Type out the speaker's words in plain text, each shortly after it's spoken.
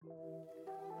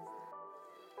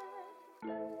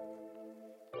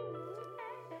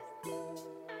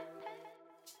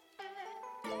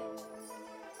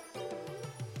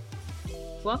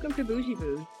Welcome to Bougie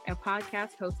Boos, a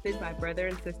podcast hosted by brother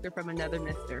and sister from another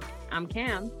mister. I'm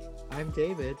Cam. I'm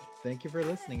David. Thank you for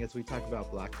listening as we talk about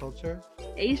Black culture,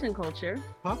 Asian culture,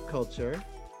 pop culture,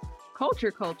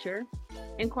 culture,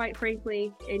 and quite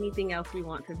frankly, anything else we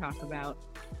want to talk about.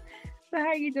 So how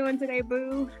are you doing today,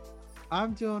 Boo?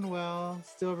 I'm doing well.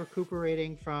 Still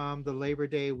recuperating from the Labor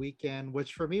Day weekend,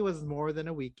 which for me was more than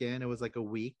a weekend. It was like a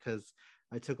week because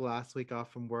I took last week off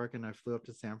from work and I flew up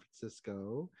to San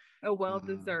Francisco. Oh,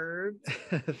 well-deserved.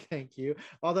 Thank you.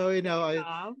 Although,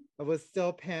 I was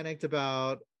still panicked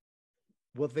about,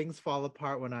 will things fall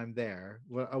apart when I'm there,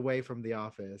 away from the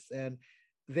office? And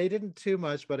they didn't too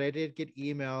much, but I did get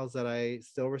emails that I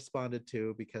still responded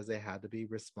to because they had to be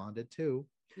responded to.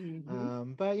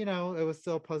 Mm-hmm. But, it was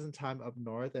still a pleasant time up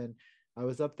north. And I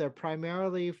was up there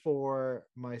primarily for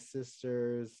my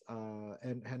sister's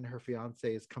and her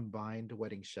fiance's combined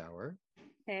wedding shower.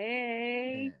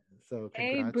 Hey. So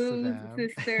Hey, congrats to Boo's them.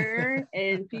 sister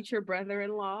and future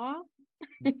brother-in-law.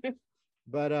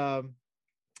 But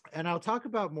and I'll talk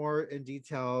about more in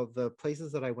detail the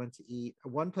places that I went to eat.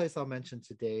 One place I'll mention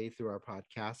today through our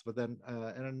podcast, but then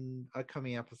in an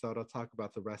upcoming episode, I'll talk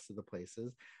about the rest of the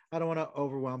places. I don't want to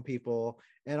overwhelm people.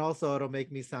 And also it'll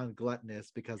make me sound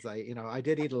gluttonous because I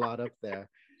did eat a lot up there.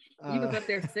 You was up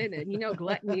there sinning.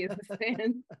 Gluttony is a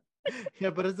sin. Yeah,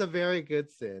 but it's a very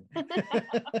good sin.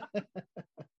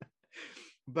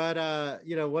 But,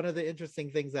 one of the interesting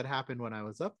things that happened when I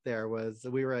was up there was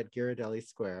we were at Ghirardelli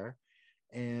Square.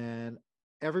 And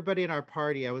everybody in our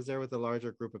party, I was there with a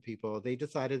larger group of people. They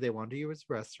decided they wanted to use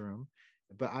the restroom,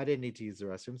 but I didn't need to use the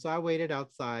restroom. So I waited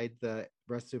outside the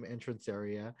restroom entrance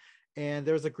area. And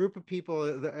there was a group of people,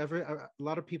 a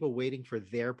lot of people waiting for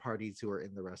their parties who were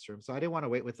in the restroom. So I didn't want to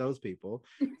wait with those people.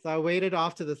 So I waited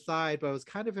off to the side, but I was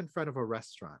kind of in front of a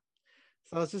restaurant.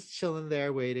 So I was just chilling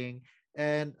there waiting.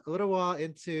 And a little while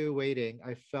into waiting,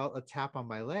 I felt a tap on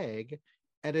my leg.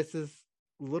 And it's this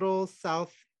little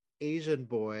South Asian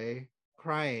boy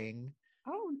crying,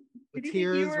 with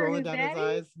tears rolling down his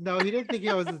eyes. No, he didn't think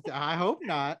I was I hope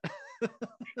not.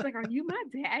 Like, are you my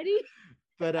daddy?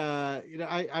 But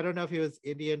I don't know if he was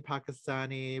Indian,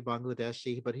 Pakistani,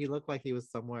 Bangladeshi, but he looked like he was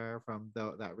somewhere from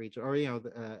that region, or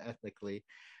ethnically.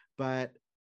 But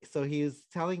so he was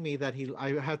telling me that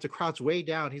I had to crouch way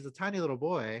down. He's a tiny little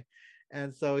boy,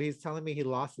 and so he's telling me he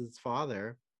lost his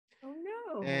father. Oh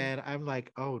no. And I'm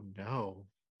like, oh no.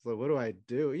 So what do I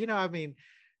do?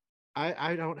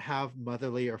 I don't have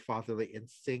motherly or fatherly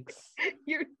instincts.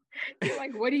 You're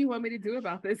like, what do you want me to do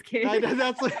about this kid? I know,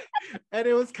 that's what, and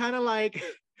it was kind of like,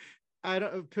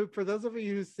 for those of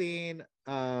you who've seen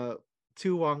To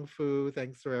Wong Fu,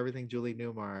 Thanks for Everything, Julie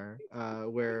Newmar,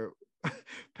 where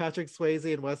Patrick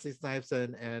Swayze and Wesley Snipes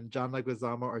and John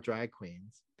Leguizamo are drag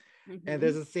queens. Mm-hmm. And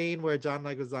there's a scene where John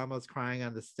Leguizamo is crying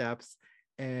on the steps,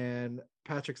 and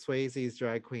Patrick Swayze's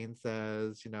drag queen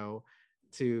says,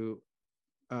 to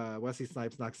Wesley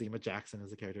Snipes, Noxeema Jackson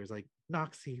as a character, is like,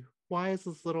 Noxie, why is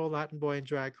this little Latin boy in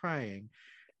drag crying?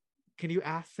 Can you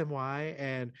ask him why?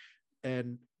 And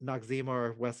Noxeema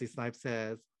or Wesley Snipes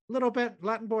says, little bit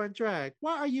Latin boy in drag,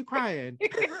 why are you crying?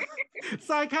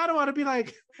 So I kind of want to be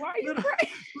like, why are you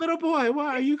crying? Little boy,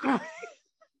 why are you crying?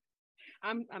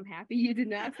 I'm happy you did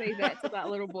not say that to that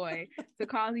little boy to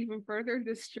cause even further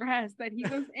distress that he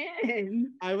was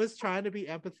in. I was trying to be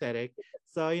empathetic.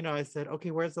 So, I said,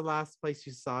 okay, where's the last place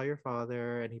you saw your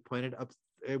father? And he pointed up.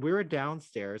 We were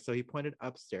downstairs, so he pointed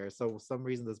upstairs. So for some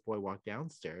reason, this boy walked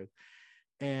downstairs.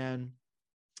 And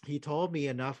he told me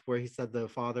enough where he said the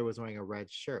father was wearing a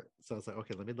red shirt. So I was like,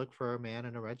 okay, let me look for a man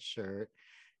in a red shirt.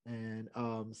 And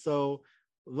so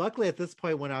luckily at this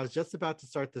point, when I was just about to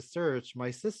start the search, my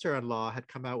sister-in-law had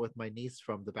come out with my niece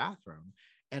from the bathroom,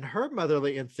 and her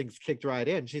motherly instincts kicked right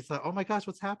in. She's like, oh my gosh,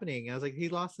 what's happening? And I was like, he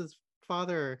lost his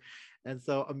father. And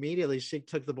so immediately she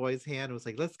took the boy's hand and was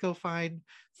like, let's go find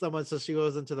someone. So she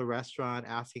goes into the restaurant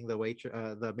asking the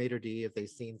the maitre d' if they've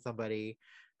seen somebody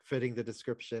fitting the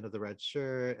description of the red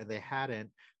shirt, and they hadn't.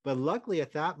 But luckily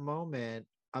at that moment,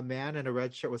 a man in a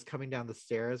red shirt was coming down the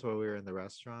stairs while we were in the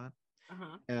restaurant.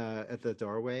 At the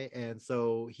doorway, and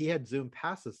so he had zoomed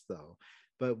past us though,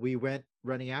 but we went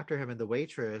running after him, and the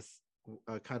waitress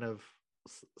kind of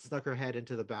snuck her head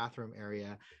into the bathroom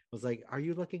area, was like, are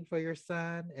you looking for your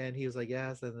son? And he was like,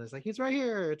 yes. And it's like, he's right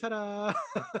here, ta-da.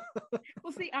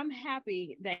 Well, see, I'm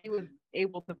happy that he was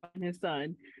able to find his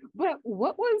son, but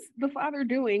what was the father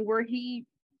doing where he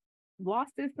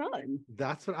lost his son.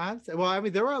 That's what I'm saying. Well, I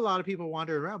mean, there were a lot of people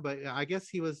wandering around, but I guess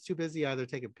he was too busy either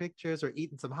taking pictures or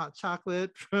eating some hot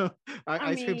chocolate from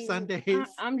I ice cream mean, sundaes.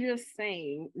 I'm just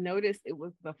saying, notice it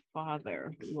was the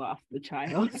father who lost the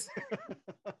child.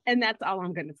 And that's all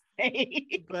I'm going to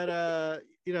say. But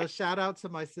shout out to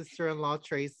my sister-in-law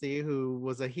Tracy, who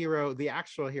was a hero, the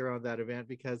actual hero of that event,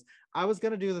 because I was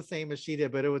going to do the same as she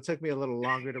did, but it would took me a little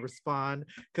longer to respond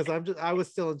because I was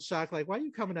still in shock, like, why are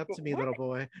you coming up to me, little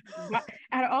boy?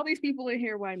 Out of all these people in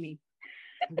here, why me?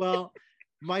 Well,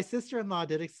 my sister-in-law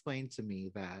did explain to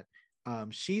me that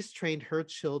she's trained her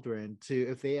children to,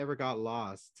 if they ever got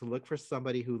lost, to look for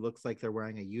somebody who looks like they're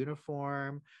wearing a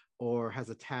uniform or has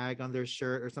a tag on their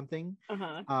shirt or something,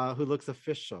 who looks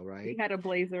official, right? You had a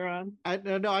blazer on.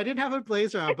 No, I didn't have a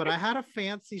blazer on, but I had a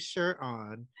fancy shirt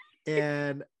on.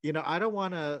 And, I don't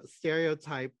want to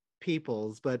stereotype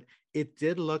people's, but it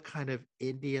did look kind of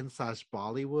Indian /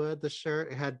 Bollywood, the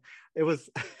shirt. It was,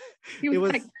 he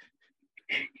was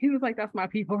like, that's my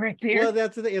people right there. Well,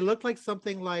 it looked like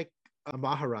something like a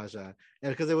Maharaja,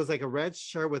 and because it was like a red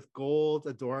shirt with gold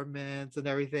adornments and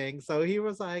everything. So he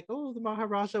was like, "Oh, the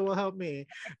Maharaja will help me."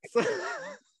 So,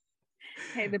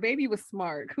 hey, the baby was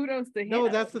smart. Kudos to him. No,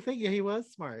 that's the thing. Yeah, he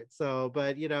was smart. So,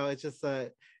 but it's just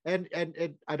and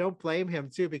I don't blame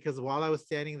him too, because while I was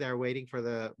standing there waiting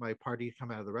for my party to come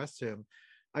out of the restroom,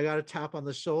 I got a tap on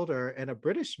the shoulder, and a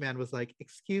British man was like,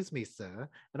 "Excuse me, sir,"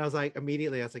 and I was like,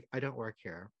 "I don't work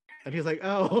here," and he's like,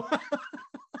 "Oh."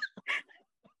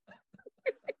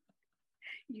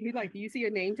 He's like, do you see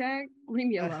your name tag? Leave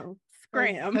me alone.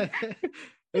 Scram.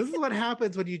 This is what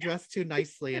happens when you dress too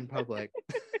nicely in public.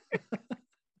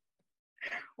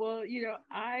 Well,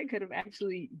 I could have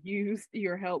actually used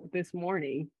your help this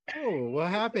morning. Oh, what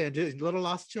happened? Little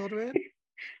lost children?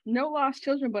 No lost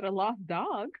children, but a lost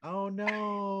dog. Oh,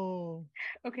 no.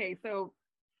 Okay, so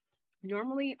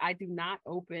normally I do not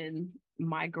open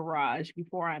my garage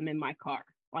before I'm in my car.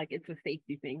 Like, it's a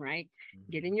safety thing, right?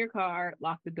 Mm-hmm. Get in your car,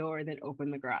 lock the door, then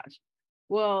open the garage.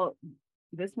 Well,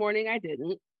 this morning I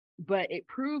didn't, but it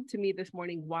proved to me this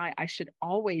morning why I should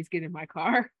always get in my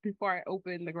car before I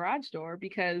open the garage door,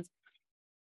 because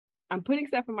I'm putting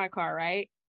stuff in my car, right?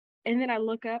 And then I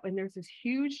look up and there's this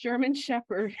huge German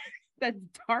Shepherd that's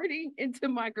darting into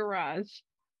my garage.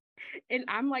 And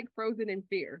I'm like frozen in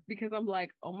fear because I'm like,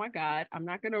 oh my God, I'm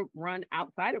not going to run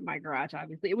outside of my garage.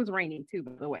 Obviously, it was raining too,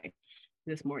 by the way,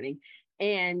 this morning.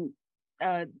 And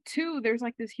two, there's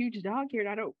like this huge dog here, and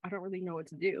I don't really know what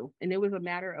to do. And it was a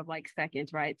matter of like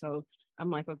seconds, right? So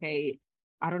I'm like, okay,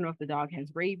 I don't know if the dog has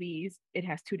rabies. It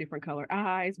has 2 different color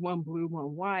eyes, one blue,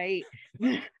 one white.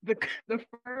 The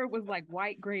fur was like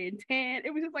white, gray, and tan.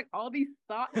 It was just like all these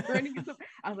thoughts running.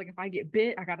 I was like, if I get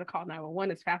bit, I got to call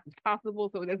 911 as fast as possible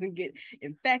so it doesn't get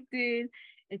infected.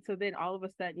 And so then all of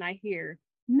a sudden I hear,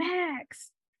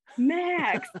 Max. And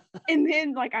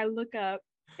then like I look up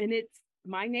and it's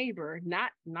my neighbor, not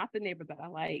the neighbor that I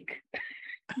like,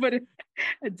 but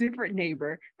a different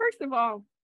neighbor. First of all,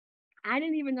 I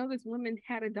didn't even know this woman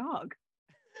had a dog.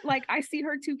 Like, I see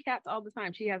her 2 cats all the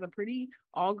time. She has a pretty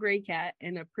all gray cat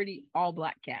and a pretty all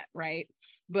black cat, right?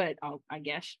 But I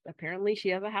guess apparently she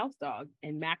has a house dog,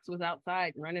 and Max was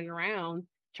outside running around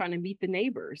trying to meet the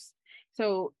neighbors.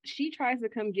 So she tries to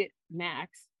come get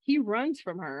Max. He runs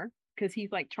from her because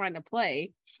he's like trying to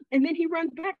play. And then he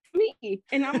runs back to me.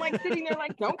 And I'm like sitting there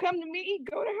like, don't come to me,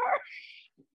 go to her.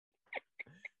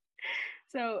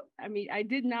 So, I mean, I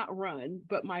did not run,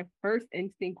 but my first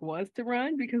instinct was to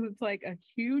run because it's like a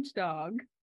huge dog,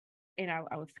 and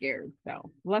I was scared.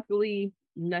 So luckily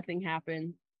nothing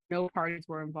happened. No parties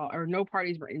were involved, or no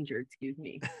parties were injured, excuse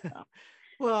me. So.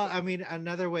 Well, I mean,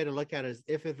 another way to look at it is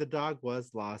if the dog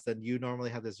was lost and you normally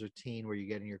have this routine where you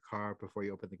get in your car before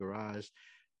you open the garage,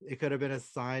 it could have been a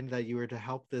sign that you were to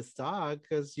help this dog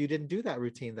because you didn't do that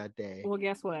routine that day. Well,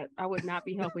 guess what? I would not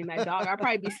be helping that dog. I'd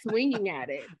probably be swinging at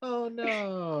it. Oh,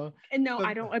 no. And no,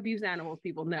 I don't abuse animals,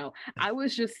 people. No, I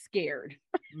was just scared.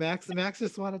 Max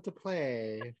just wanted to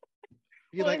play.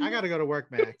 You're like, I got to go to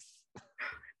work, Max.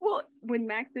 Well, when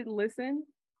Max didn't listen,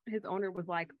 his owner was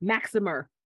like, Maximer.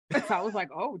 So I was like,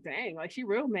 oh, dang, like she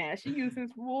real mad. She used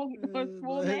his full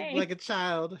name. Like a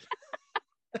child.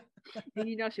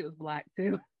 And she was black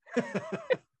too.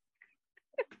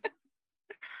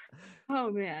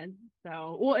 Oh man.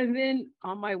 So, well, and then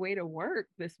on my way to work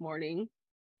this morning,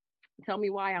 tell me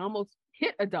why I almost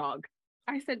hit a dog.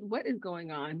 I said, what is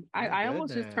going on? I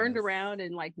almost just turned around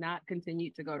and like not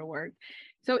continued to go to work.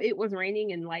 So it was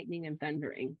raining and lightning and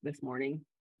thundering this morning.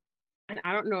 And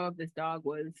I don't know if this dog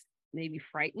was maybe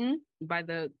frightened by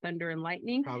the thunder and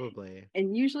lightning. Probably.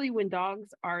 And usually when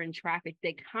dogs are in traffic,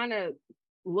 they kind of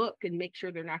look and make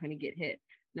sure they're not going to get hit.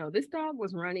 No, this dog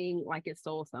was running like it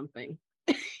stole something.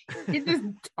 It just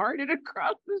darted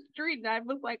across the street, and I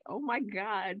was like, "Oh my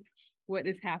god, what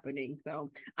is happening?"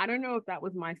 So I don't know if that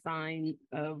was my sign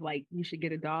of like you should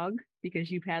get a dog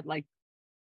because you've had like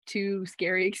two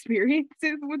scary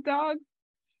experiences with dogs.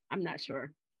 I'm not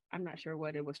sure. I'm not sure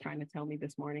what it was trying to tell me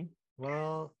this morning.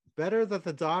 Well, better that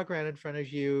the dog ran in front of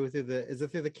you through the, is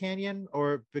it through the canyon,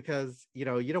 or because, you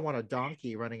don't want a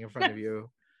donkey running in front of you?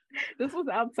 This was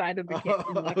outside of the canyon,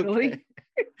 Oh, okay. luckily.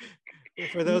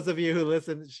 For those of you who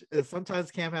listen,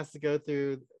 sometimes Cam has to go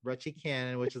through Rutsche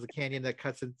Canyon, which is a canyon that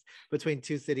cuts in between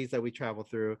two cities that we travel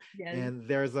through. Yes. And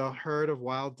there's a herd of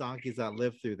wild donkeys that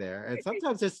live through there. And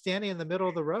sometimes they're standing in the middle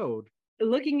of the road.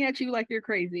 Looking at you like you're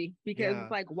crazy because it's Yeah.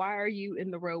 like, why are you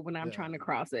in the road when I'm Yeah. trying to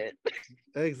cross it?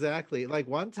 Exactly. Like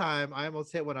one time I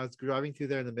almost hit when I was driving through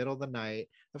there in the middle of the night.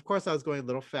 Of course, I was going a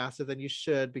little faster than you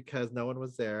should because no one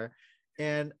was there.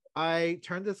 And I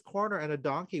turned this corner and a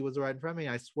donkey was right in front of me.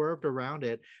 I swerved around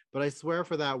it, but I swear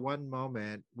for that one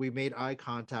moment, we made eye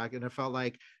contact and it felt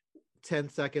like 10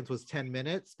 seconds was 10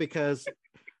 minutes because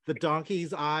the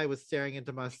donkey's eye was staring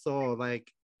into my soul.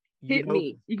 Like, Hit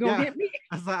me. You gonna yeah. hit me?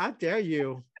 I was like, I dare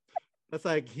you. That's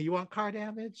like, you want car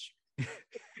damage?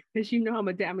 Because you know I'm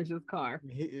gonna damage this car.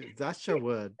 That sure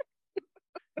would.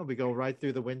 I'll be going right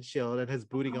through the windshield and his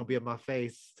booty gonna be in my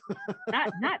face.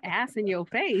 Not ass in your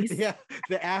face. Yeah,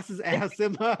 the ass is ass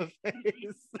in my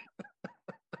face.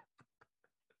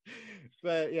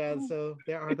 But yeah, so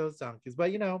there are those donkeys.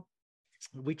 But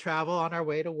we travel on our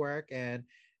way to work, and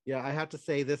yeah, I have to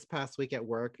say this past week at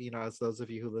work, as those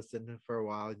of you who listened for a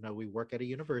while, we work at a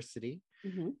university,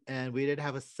 and we did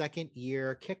have a second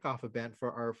year kickoff event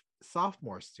for our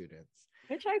sophomore students.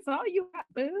 Which I saw you at,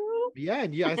 boo. Yeah,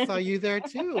 and yeah, I saw you there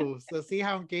too. So see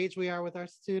how engaged we are with our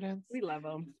students? We love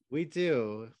them. We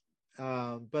do.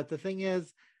 But the thing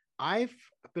is, I've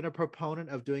been a proponent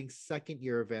of doing second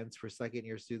year events for second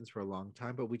year students for a long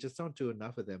time, but we just don't do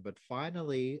enough of them. But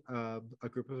finally, a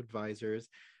group of advisors,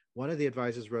 one of the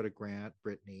advisors wrote a grant,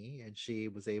 Brittany, and she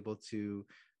was able to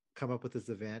come up with this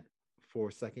event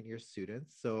for second year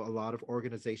students. So a lot of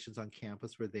organizations on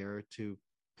campus were there to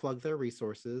plug their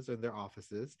resources and their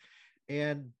offices.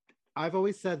 And I've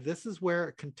always said this is where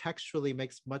it contextually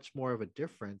makes much more of a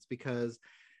difference, because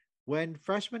when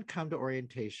freshmen come to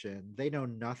orientation, they know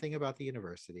nothing about the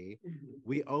university.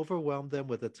 We overwhelm them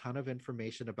with a ton of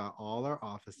information about all our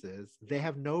offices. They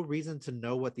have no reason to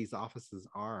know what these offices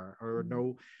are, or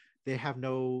they have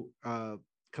no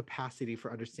capacity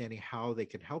for understanding how they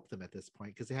can help them at this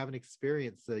point because they haven't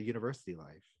experienced the university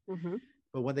life.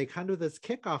 But when they come to this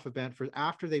kickoff event for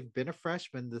after they've been a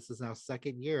freshman, this is now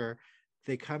second year,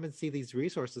 they come and see these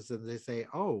resources and they say,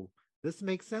 oh, this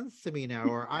makes sense to me now,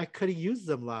 or I could have used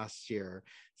them last year.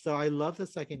 So I love the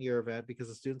second year event because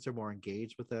the students are more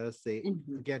engaged with us. They,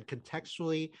 again,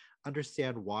 contextually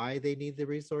understand why they need the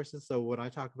resources. So when I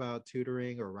talk about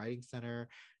tutoring or writing center,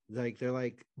 like they're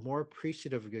like more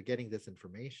appreciative of getting this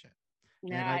information.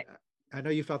 Yeah, and I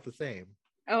know you felt the same.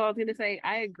 Oh, I was going to say,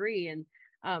 I agree. And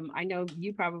I know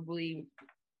you probably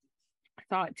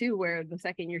saw it too, where the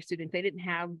second year students, they didn't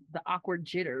have the awkward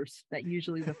jitters that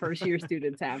usually the first year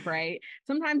students have, right?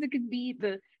 Sometimes it could be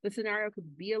the scenario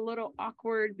could be a little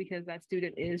awkward because that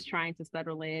student is trying to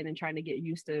settle in and trying to get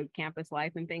used to campus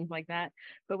life and things like that.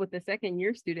 But with the second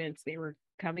year students, they were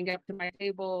coming up to my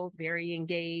table, very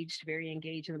engaged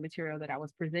in the material that I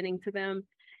was presenting to them.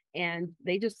 And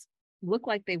they just look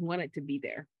like they wanted to be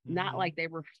there, not like they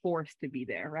were forced to be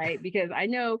there, right? Because I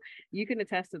know you can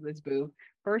attest to this, Boo.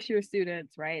 First year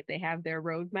students, right? They have their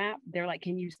roadmap. They're like,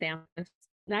 can you stamp this?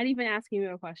 Not even asking you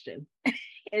a question.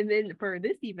 And then for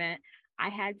this event, I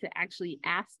had to actually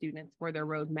ask students for their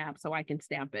roadmap so I can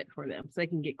stamp it for them so they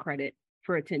can get credit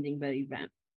for attending the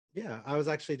event. Yeah, I was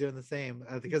actually doing the same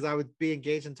because I would be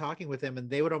engaged in talking with them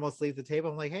and they would almost leave the table.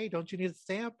 I'm like, hey, don't you need a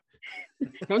stamp?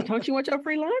 don't you want your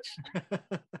free lunch?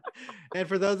 And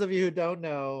for those of you who don't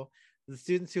know, the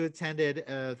students who attended,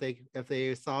 if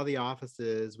they saw the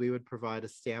offices, we would provide a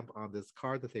stamp on this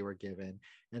card that they were given,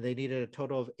 and they needed a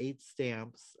total of 8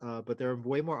 stamps, but there are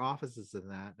way more offices than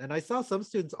that. And I saw some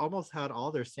students almost had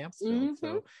all their stamps filled,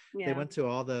 so they went to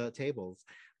all the tables.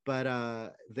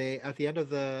 But they, at the end of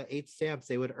the 8 stamps,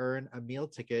 they would earn a meal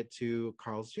ticket to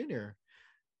Carl's Jr.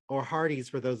 or Hardee's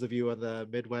for those of you on the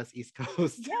Midwest East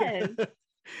Coast. Yes.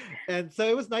 And so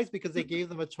it was nice because they gave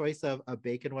them a choice of a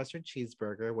bacon Western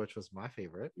cheeseburger, which was my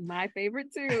favorite. My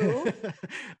favorite too.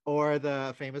 Or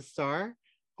the Famous Star,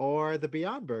 or the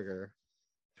Beyond Burger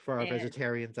for our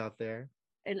vegetarians out there.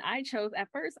 And I chose, at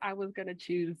first, I was going to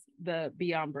choose the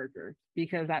Beyond Burger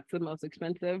because that's the most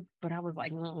expensive. But I was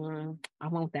like, I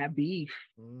want that beef.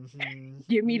 Mm-hmm.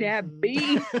 Give me that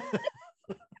beef.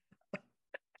 Mm-hmm.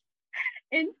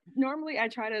 And normally I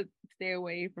try to stay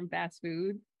away from fast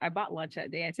food. I bought lunch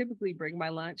that day. I typically bring my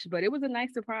lunch, but it was a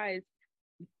nice surprise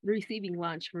receiving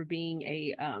lunch for being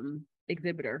a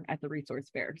exhibitor at the resource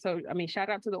fair. So, I mean, shout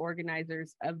out to the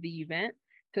organizers of the event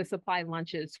to supply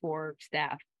lunches for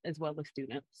staff as well as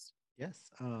students.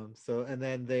 Yes. So, and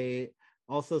then they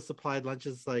also supplied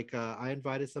lunches. Like, I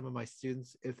invited some of my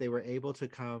students if they were able to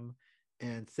come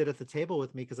and sit at the table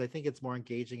with me, because I think it's more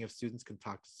engaging if students can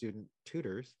talk to student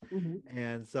tutors. Mhm.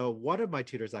 And so one of my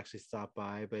tutors actually stopped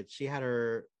by, but she had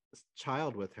her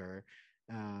child with her.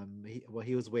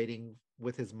 He was waiting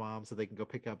with his mom so they can go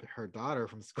pick up her daughter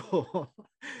from school.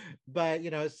 But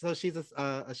so she's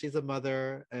a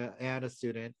mother and a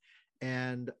student,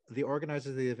 and the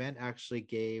organizers of the event actually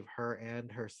gave her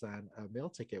and her son a meal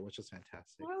ticket, which was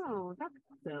fantastic. Oh, that's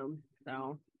awesome.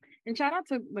 So, and shout out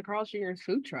to the Carl Jr.'s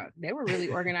food truck. They were really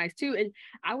organized too. And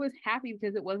I was happy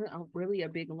because it wasn't really a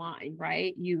big line,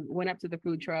 right? You went up to the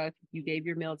food truck, you gave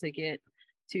your meal ticket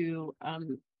to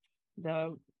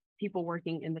the people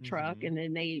working in the truck, Mm-hmm. and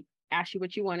then they asked you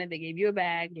what you wanted. They gave you a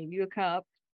bag, gave you a cup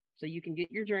so you can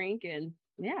get your drink. And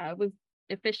yeah, it was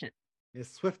efficient.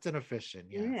 It's swift and efficient,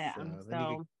 yes. Yeah. Then you can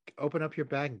So open up your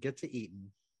bag and get to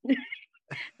eating.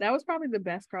 that was probably the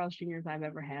best Carl's Jr.'s I've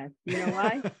ever had. You know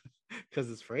why?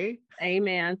 Because it's free.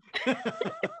 Amen.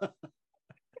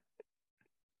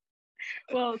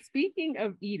 Well, speaking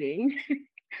of eating,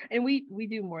 and we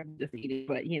do more than just eating,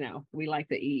 but we like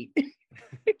to eat.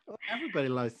 Well, everybody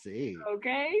loves to eat.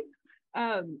 Okay.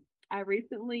 I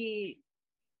recently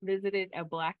visited a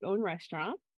Black owned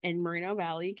restaurant in Moreno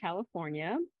Valley,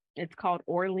 California. It's called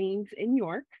Orleans in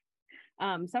York.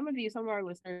 Some of our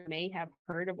listeners may have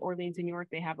heard of Orleans in York.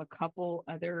 They have a couple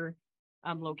other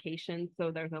locations.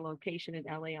 So there's a location in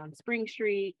LA on Spring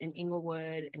Street, in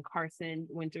Inglewood, and Carson,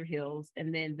 Winter Hills.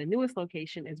 And then the newest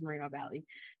location is Moreno Valley.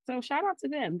 So shout out to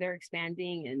them. They're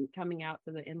expanding and coming out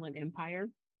to the Inland Empire.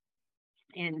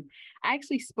 And I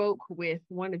actually spoke with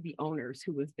one of the owners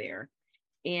who was there.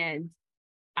 And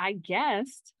I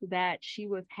guessed that she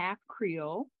was half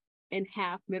Creole and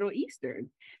half Middle Eastern,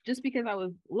 just because I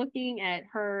was looking at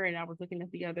her and I was looking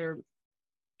at the other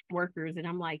workers, and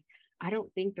I'm like, I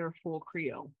don't think they're full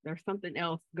Creole. There's something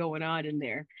else going on in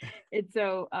there. And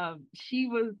so she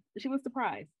was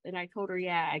surprised, and I told her,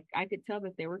 yeah, I could tell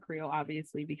that they were Creole,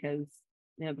 obviously, because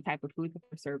the type of food that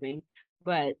they're serving,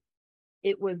 but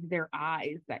it was their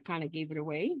eyes that kind of gave it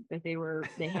away that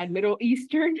they had Middle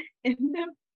Eastern in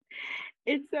them.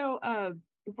 And so,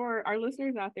 for our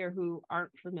listeners out there who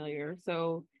aren't familiar,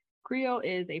 so Creole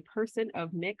is a person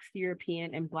of mixed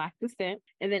European and Black descent,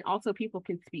 and then also people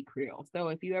can speak Creole. So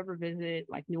if you ever visit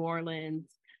like New Orleans,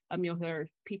 you'll hear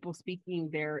people speaking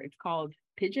there. It's called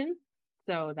Pidgin,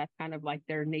 so that's kind of like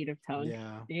their native tongue.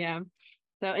 Yeah. Yeah.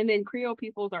 So, and then Creole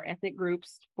peoples are ethnic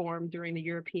groups formed during the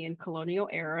European colonial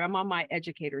era. I'm on my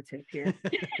educator tip here.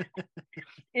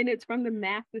 And it's from the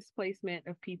mass displacement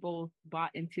of people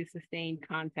brought into sustained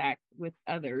contact with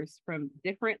others from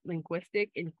different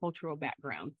linguistic and cultural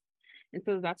backgrounds. And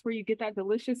so that's where you get that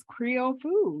delicious Creole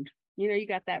food. You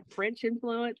got that French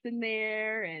influence in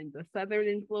there and the Southern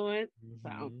influence. So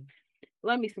Mm-hmm.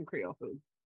 love me some Creole food.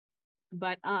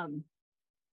 But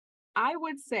I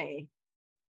would say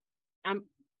I'm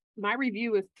my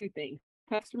review is two things: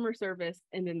 customer service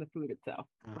and then the food itself,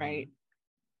 Uh-huh. right?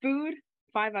 Food,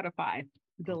 5 out of 5,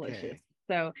 delicious. Okay.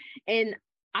 So, and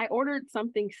I ordered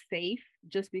something safe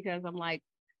just because I'm like,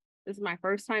 this is my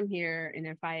first time here. And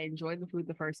if I enjoy the food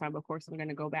the first time, of course, I'm going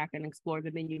to go back and explore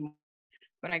the menu.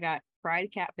 But I got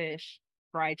fried catfish,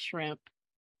 fried shrimp,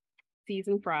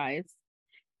 seasoned fries.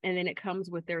 And then it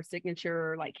comes with their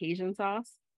signature, like Cajun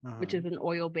sauce, which Uh-huh. is an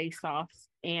oil based sauce,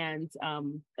 and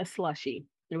a slushy.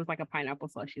 It was like a pineapple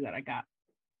slushy that I got.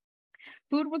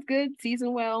 Food was good,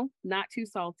 seasoned well, not too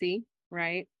salty,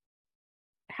 right?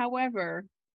 However,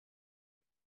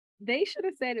 they should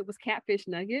have said it was catfish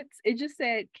nuggets. It just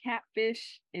said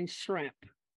catfish and shrimp.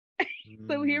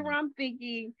 So here Mm. I'm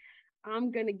thinking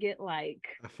I'm gonna get like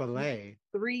A fillet.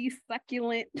 3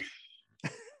 succulent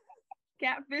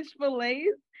catfish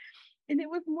fillets, and it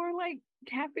was more like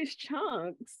catfish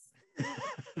chunks.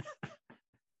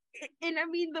 And I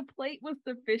mean, the plate was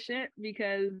sufficient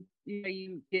because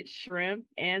you get shrimp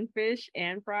and fish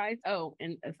and fries. Oh,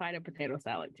 and a side of potato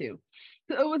salad too.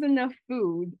 So it was enough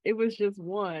food. It was just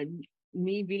one,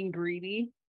 me being greedy,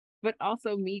 but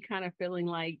also me kind of feeling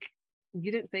like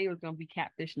you didn't say it was going to be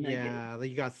catfish nuggets. Yeah,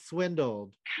 like you got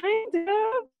swindled. Kind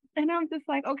of. And I'm just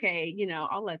like, okay,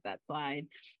 I'll let that slide.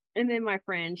 And then my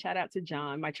friend, shout out to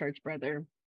John, my church brother,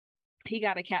 he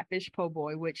got a catfish po'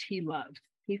 boy, which he loves.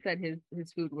 He said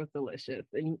his food was delicious,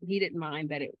 and he didn't mind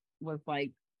that it was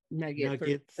like nuggets or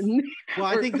Nuggets. Well,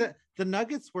 I or think that the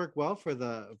nuggets work well for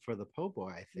the po' boy,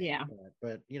 I think. yeah.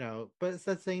 But but it's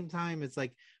at the same time, it's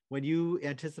like when you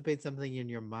anticipate something in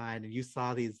your mind and you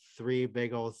saw these three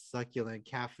big old succulent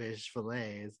catfish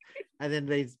fillets, and then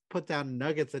they put down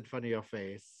nuggets in front of your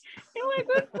face. You're like,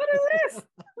 what is this?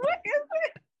 What is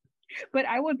it? But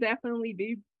I will definitely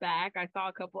be back. I saw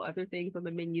a couple other things on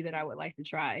the menu that I would like to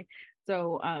try.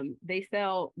 So they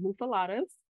sell mufaladas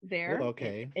there, Oh,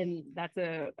 okay. and that's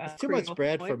a It's too much Creole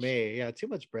bread for sandwich. me. Yeah, too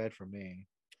much bread for me.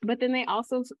 But then they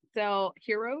also sell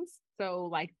heroes, so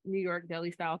like New York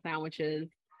deli style sandwiches.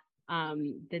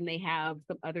 Then they have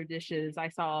some other dishes. I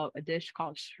saw a dish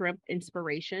called shrimp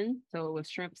inspiration. So it was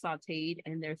shrimp sauteed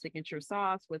in their signature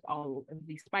sauce with all of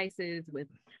these spices, with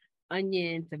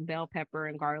onions and bell pepper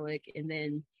and garlic, and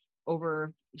then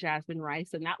over jasmine rice.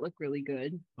 And that looked really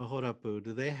good. Oh, hold up, boo.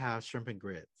 Do they have shrimp and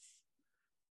grits?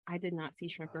 I did not see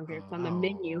shrimp and grits on the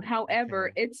menu. Oh,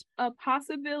 However, okay. it's a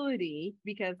possibility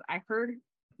because I heard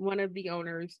one of the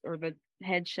owners or the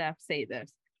head chef say this.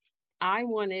 I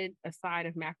wanted a side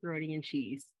of macaroni and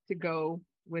cheese to go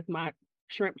with my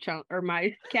shrimp chunk or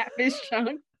my catfish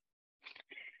chunk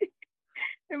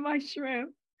and my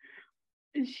shrimp.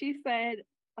 And she said,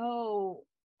 "Oh,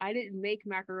 I didn't make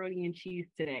macaroni and cheese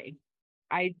today.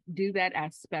 I do that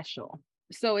as special."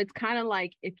 So it's kind of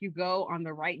like if you go on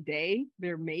the right day,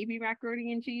 there may be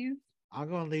macaroni and cheese. I'm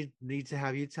gonna need to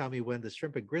have you tell me when the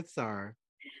shrimp and grits are.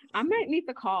 I So might need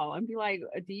to call and be like,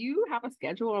 "Do you have a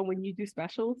schedule on when you do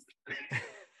specials?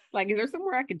 Like, is there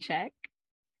somewhere I can check?"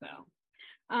 So,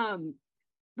 um,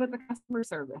 but the customer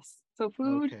service. So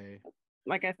food, okay.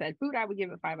 like I said, food I would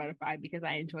give it 5 out of 5 because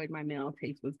I enjoyed my meal.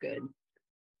 Taste was good.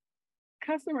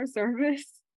 Customer service.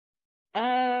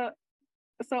 Uh,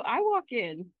 so I walk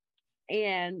in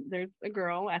and there's a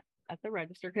girl at the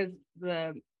register because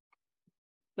the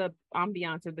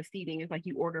ambiance or the seating is like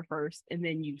you order first and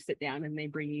then you sit down and they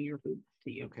bring you your food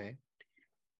to you. Okay.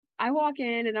 I walk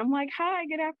in and I'm like, "Hi,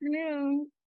 good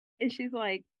afternoon," and she's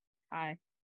like, "Hi,"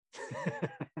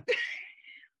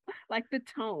 like the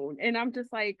tone, and I'm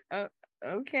just like,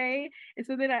 okay. And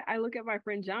so then I look at my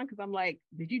friend John because I'm like,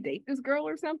 "Did you date this girl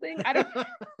or something?" I don't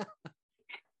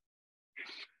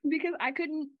because I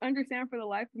couldn't understand for the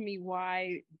life of me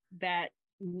why that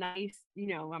nice,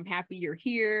 I'm happy you're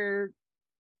here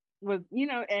was,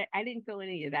 I didn't feel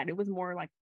any of that. It was more like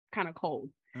kind of cold.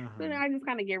 So then Uh-huh. I just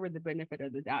kind of gave her the benefit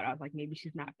of the doubt. I was like, maybe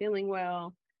she's not feeling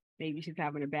well, maybe she's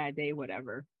having a bad day,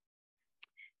 whatever.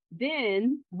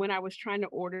 Then when I was trying to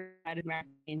order that mac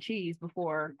and cheese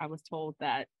before I was told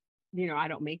that, I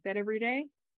don't make that every day,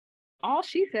 all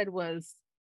she said was,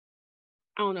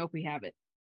 "I don't know if we have it."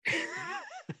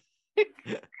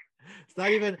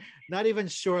 It's not even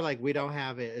sure like we don't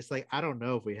have it. It's like I don't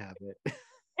know if we have it.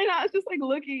 And I was just like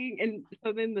looking, and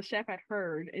so then the chef had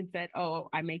heard and said, "Oh,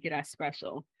 I make it as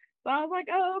special." So I was like,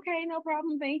 "Oh, okay, no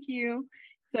problem, thank you."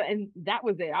 So and that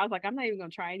was it. I was like, "I'm not even gonna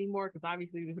try anymore because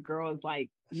obviously this girl is like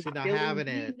She's not not feeling having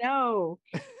me." it. No.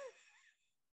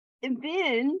 And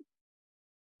then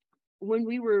when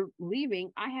we were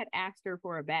leaving, I had asked her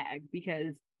for a bag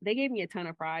because they gave me a ton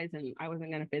of fries and I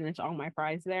wasn't gonna finish all my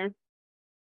fries there.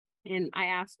 And I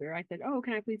asked her, I said, "Oh,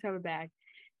 can I please have a bag?"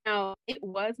 Now, it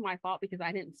was my fault because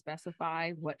I didn't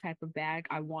specify what type of bag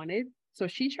I wanted. So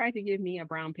she tried to give me a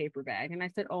brown paper bag. And I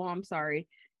said, "Oh, I'm sorry.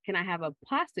 Can I have a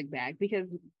plastic bag?" Because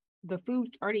the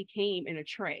food already came in a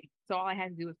tray. So all I had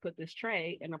to do was put this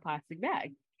tray in a plastic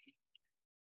bag.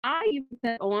 I even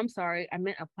said, "Oh, I'm sorry. I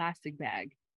meant a plastic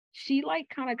bag." She like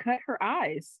kind of cut her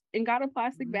eyes and got a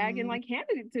plastic bag and Mm, like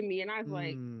handed it to me. And I was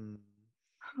like, mm.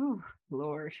 "Oh,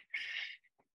 Lord."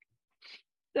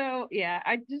 So yeah,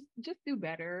 I just do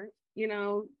better.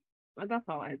 That's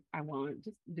all I want.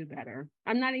 Just do better.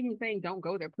 I'm not even saying don't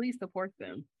go there. Please support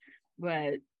them.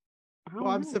 But I Well,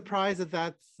 don't I'm know. surprised that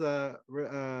that's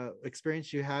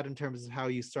experience you had in terms of how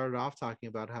you started off talking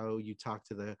about how you talked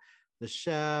to the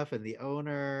chef and the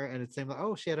owner, and it seemed like,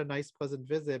 oh, she had a nice, pleasant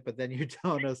visit, but then you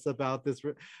telling us about this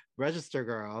register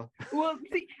girl. Well,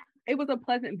 see, it was a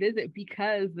pleasant visit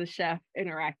because the chef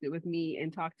interacted with me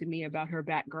and talked to me about her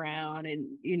background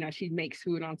and she makes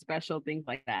food on special things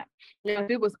like that. If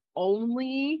it was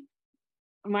only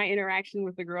my interaction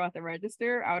with the girl at the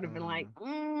register, I would have been like,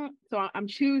 So I'm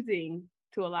choosing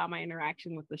to allow my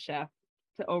interaction with the chef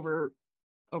to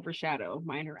overshadow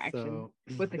my interaction So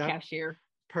with the that cashier.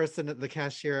 person at the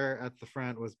cashier at the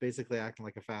front was basically acting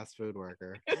like a fast food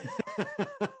worker.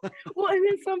 Well, and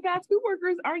then some fast food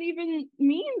workers aren't even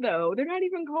mean though. They're not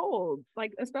even cold.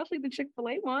 Like especially the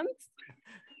Chick-fil-A ones.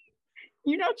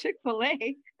 You know,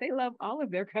 Chick-fil-A, they love all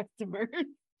of their customers.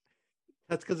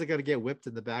 That's because they're gonna get whipped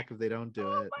in the back if they don't do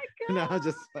Oh it. my No, God.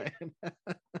 just fine.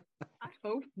 I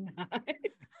hope not.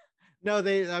 No,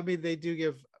 I mean, they do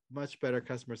give much better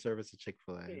customer service at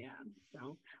Chick-fil-A. Yeah.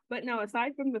 So, but no,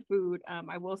 aside from the food,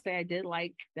 I will say I did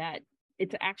like that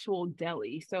it's an actual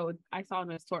deli. So I saw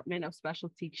an assortment of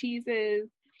specialty cheeses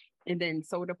and then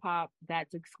soda pop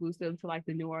that's exclusive to like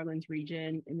the New Orleans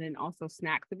region, and then also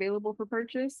snacks available for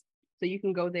purchase. So you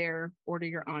can go there, order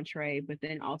your entree, but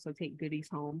then also take goodies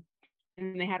home.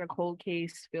 And they had a cold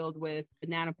case filled with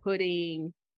banana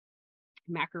pudding,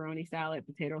 macaroni salad,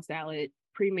 potato salad,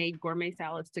 pre-made gourmet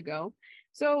salads to go.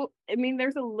 So, I mean,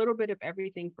 there's a little bit of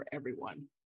everything for everyone.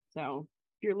 So,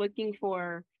 if you're looking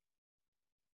for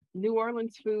New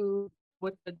Orleans food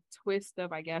with the twist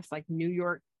of, I guess, like New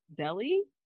York deli,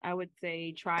 I would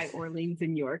say try Orleans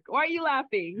in York. Why are you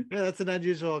laughing? Yeah, that's an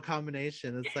unusual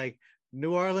combination. It's like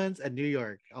New Orleans and New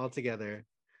York all together.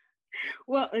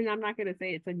 Well, and I'm not going to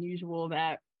say it's unusual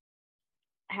that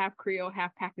half Creole,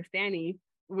 half Pakistani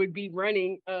would be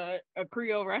running a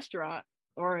Creole restaurant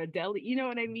or a deli. You know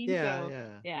what I mean? Yeah, So, yeah.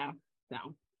 yeah.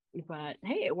 So, but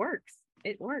hey, it works.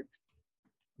 It works.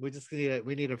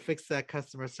 We need to fix that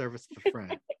customer service at the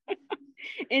front.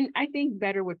 And I think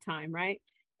better with time, right?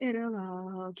 It'll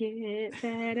all get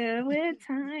better with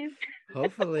time.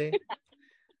 Hopefully.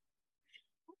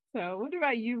 So, what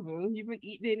about you, Boo? You been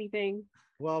eating anything?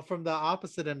 Well, from the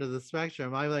opposite end of the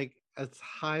spectrum, I like it's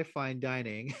high fine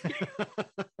dining.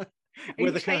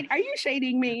 Where Are you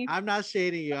shading me? I'm not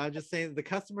shading you. I'm just saying the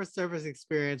customer service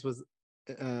experience was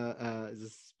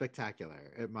spectacular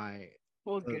at my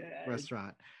Well, good.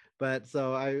 restaurant. But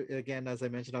so I again, as I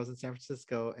mentioned, I was in San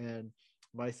Francisco, and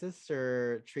my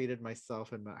sister treated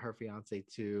myself and her fiance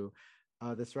to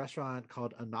this restaurant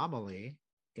called Anomaly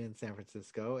in San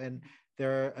Francisco, and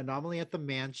they're Anomaly at the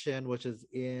Mansion, which is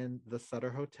in the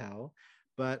Sutter Hotel.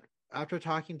 But after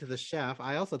talking to the chef,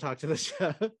 I also talked to the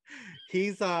chef.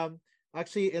 He's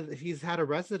actually he's had a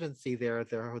residency there at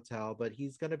their hotel, but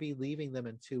he's going to be leaving them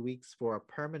in 2 weeks for a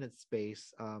permanent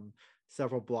space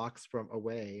several blocks from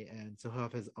away, and so he'll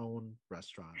have his own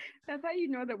restaurant. That's how you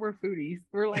know that we're foodies.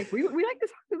 We're like we like to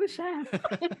talk to the chef.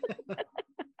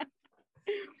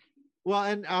 Well,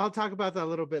 and I'll talk about that a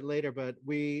little bit later, but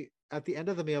we at the end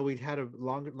of the meal we had a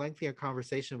lengthier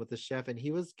conversation with the chef, and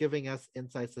he was giving us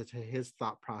insights into his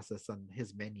thought process on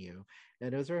his menu,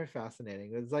 and it was very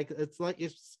fascinating. It's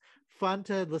fun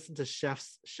to listen to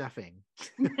chefs chefing.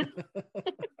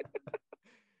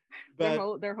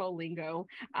 But their whole lingo.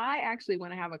 I actually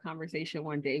want to have a conversation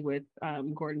one day with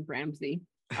Gordon Ramsay.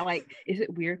 I like, is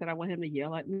it weird that I want him to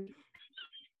yell at me?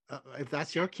 If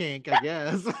that's your kink, I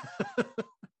guess.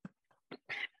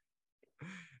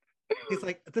 He's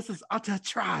like, this is utter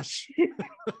trash.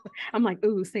 I'm like,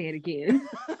 ooh, say it again.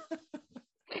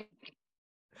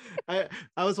 I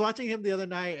was watching him the other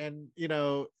night, and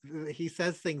he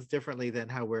says things differently than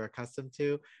how we're accustomed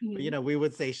to. Mm-hmm. But we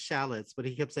would say shallots, but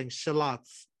he kept saying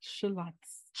shallots.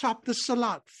 Shallots. Chop the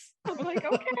shallots. I'm like,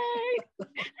 okay.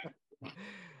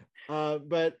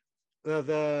 But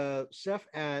the chef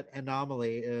at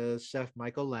Anomaly is Chef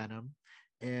Michael Lanham,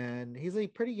 and he's a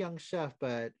pretty young chef,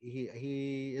 but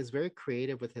he is very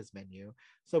creative with his menu.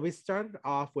 So we started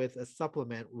off with a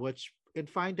supplement, which in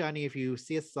fine dining, if you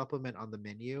see a supplement on the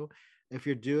menu, if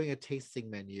you're doing a tasting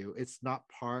menu, it's not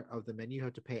part of the menu. You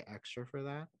have to pay extra for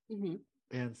that. Mm-hmm.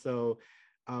 And so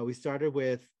we started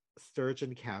with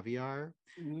sturgeon caviar,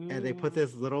 and they put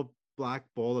this little black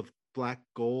bowl of black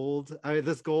gold.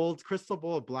 This gold crystal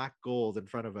bowl of black gold in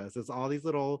front of us. There's all these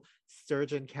little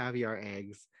sturgeon caviar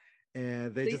eggs,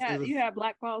 and they you have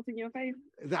black balls in your face.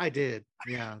 I did,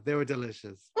 yeah, they were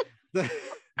delicious, but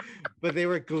they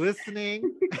were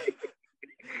glistening.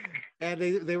 And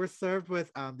they were served with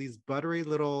these buttery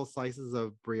little slices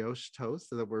of brioche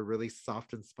toast that were really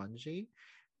soft and spongy.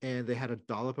 And they had a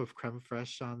dollop of creme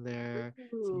fraiche on there.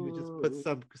 Ooh. So you would just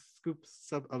put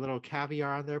a little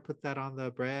caviar on there, put that on the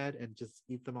bread, and just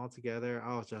eat them all together.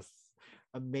 Oh, just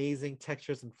amazing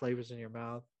textures and flavors in your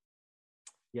mouth.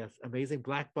 Yes, amazing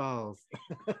black balls.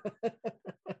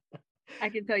 I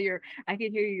can hear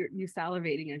you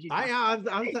salivating as you talk.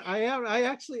 I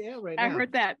actually am right now. I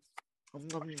heard that.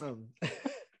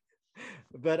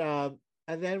 But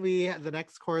and then the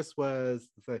next course was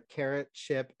the carrot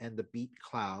chip and the beet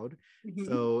cloud. Mm-hmm.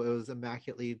 So it was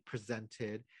immaculately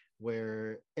presented,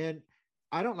 and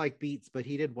I don't like beets, but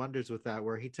he did wonders with that,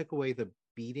 where he took away the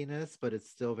beatiness, but it's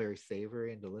still very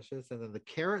savory and delicious. And then the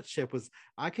carrot chip was,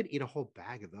 I could eat a whole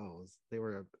bag of those. They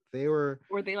were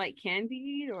Were they like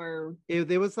candied or?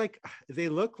 they was like, they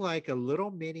look like a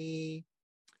little mini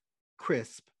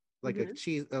crisp,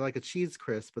 Mhm. like a cheese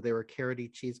crisp, but they were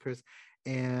carroty cheese crisp.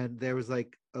 And there was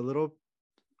like a little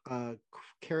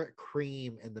carrot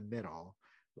cream in the middle.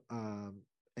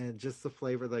 And just the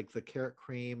flavor, like the carrot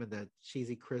cream and the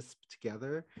cheesy crisp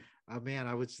together. Man,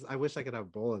 I wish I could have a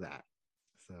bowl of that.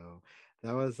 So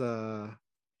that was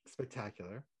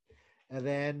spectacular. And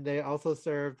then they also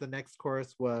served, the next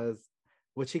course was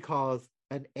what she calls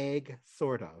an egg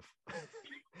sort of.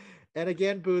 And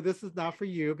again, Boo, this is not for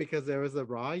you because there was a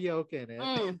raw yolk in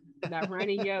it. That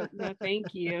runny yolk. No,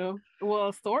 thank you.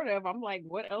 Well, sort of. I'm like,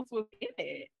 what else was in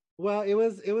it? Well, it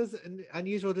was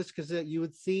unusual just because you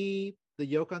would see the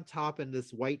yolk on top and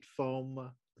this white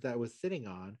foam that was sitting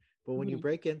on, but when you Mhm.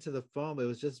 break into the foam, it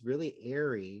was just really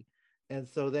airy, and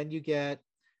so then you get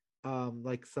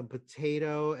like some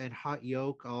potato and hot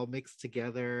yolk all mixed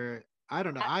together. I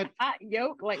don't know. Hot, I hot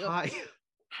yolk, like hot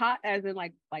hot as in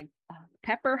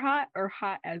pepper hot, or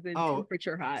hot as in oh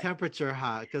temperature hot. temperature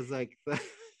hot because like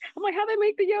I'm like, how they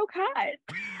make the yolk hot?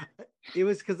 it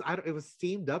was because I don't, it was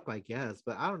steamed up, I guess,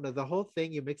 but I don't know, the whole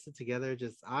thing, you mix it together,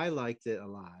 just I liked it a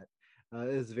lot.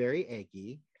 It was very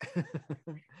eggy.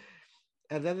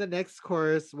 And then the next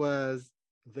course was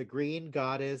the green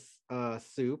goddess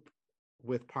soup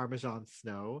with Parmesan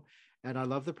snow. And I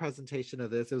love the presentation of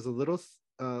this. It was a little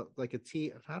like a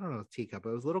tea, I don't know, teacup,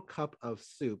 but it was a little cup of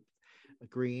soup, a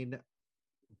green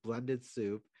blended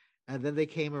soup. And then they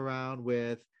came around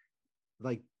with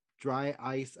like dry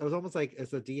ice. It was almost like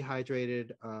it's a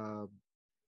dehydrated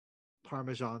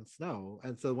Parmesan snow.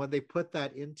 And so when they put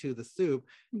that into the soup,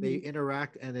 they Mhm.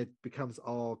 interact and it becomes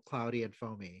all cloudy and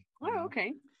foamy, you Oh, know?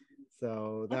 okay.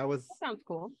 So That sounds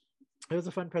cool. it was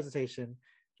a fun presentation.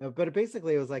 But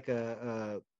basically, it was like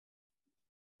a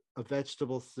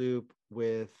vegetable soup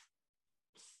with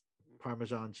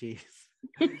Parmesan cheese.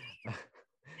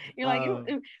 You're like,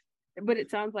 um, but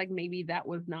it sounds like maybe that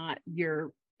was not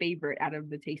your favorite out of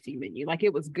the tasting menu. Like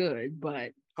it was good,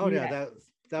 but oh you yeah, had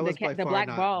that was by the far black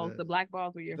not balls. The black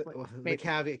balls were your the favorite.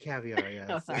 caviar. Oh,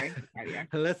 Yes, sorry, caviar.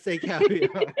 let's say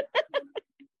caviar.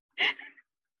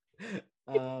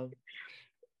 um,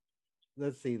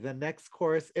 let's see, the next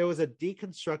course, it was a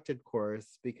deconstructed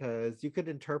course because you could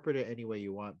interpret it any way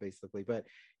you want basically, but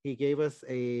he gave us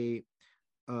a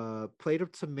plate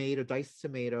of diced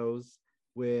tomatoes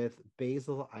with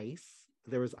basil ice.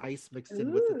 There was ice mixed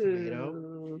in with the tomato.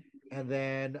 Ooh. And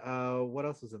then what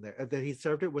else was in there? Then he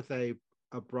served it with a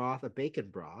broth, a bacon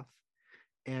broth,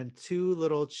 and two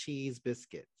little cheese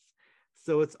biscuits.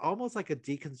 So it's almost like a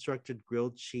deconstructed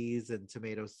grilled cheese and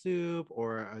tomato soup,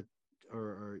 or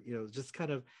just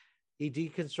kind of, he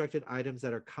deconstructed items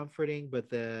that are comforting, but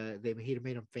he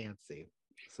made them fancy.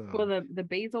 Well, So the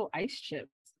basil ice chips.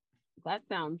 That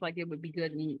sounds like it would be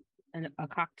good in a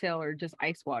cocktail or just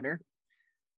ice water.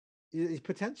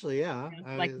 potentially, yeah,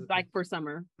 Yeah. Like for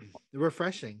summer.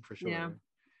 refreshing for Yeah. sure.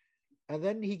 And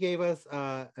then he gave us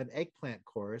an eggplant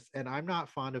course, and I'm not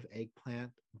fond of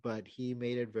eggplant, but he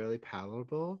made it really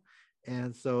palatable.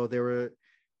 And so there were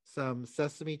some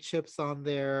sesame chips on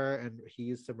there, and he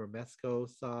used some romesco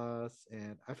sauce,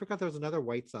 and I forgot there was another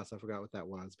white sauce. I forgot what that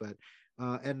was, but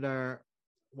and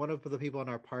one of the people in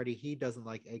our party, he doesn't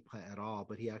like eggplant at all,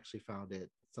 but he actually found it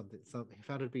he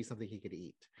found it to be something he could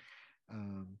eat.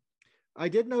 Um, I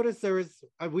did notice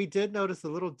we did notice a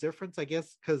little difference, I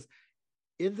guess, because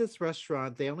in this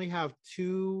restaurant, they only have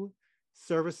two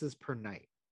services per night.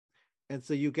 And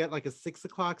so you get like a 6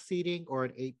 o'clock seating or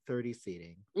an 8:30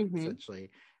 seating, Mm-hmm. essentially.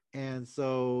 And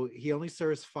so he only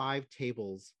serves 5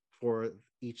 tables for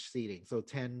each seating. So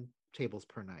 10 tables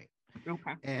per night.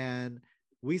 Okay. And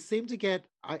we seem to get,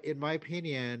 in my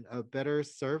opinion, a better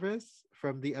service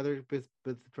from the other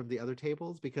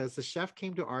tables, because the chef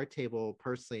came to our table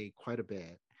personally quite a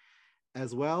bit,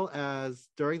 as well as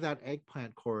during that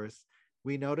eggplant course,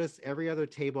 we noticed every other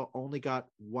table only got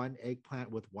one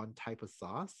eggplant with one type of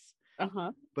sauce,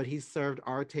 Uh-huh. but he served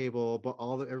our table, but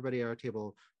everybody at our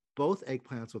table, both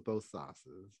eggplants with both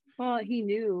sauces. Well, he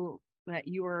knew that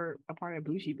you were a part of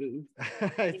Bougie Boos.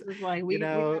 He was like, you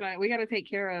know, we gotta take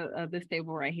care of this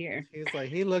table right here. he's like,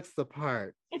 he looks the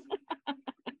part.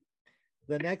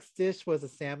 The next dish was a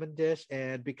salmon dish,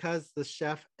 and because the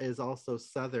chef is also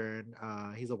Southern,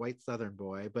 he's a white Southern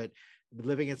boy, but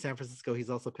living in San Francisco, he's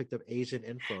also picked up Asian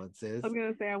influences. I was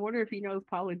gonna say, I wonder if he knows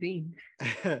Paula Dean.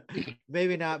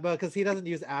 Maybe not, but because he doesn't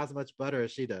use as much butter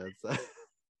as she does.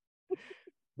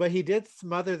 But he did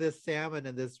smother this salmon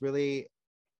in this really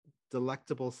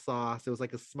delectable sauce. It was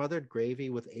like a smothered gravy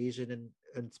with Asian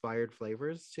inspired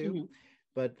flavors too. Mm-hmm.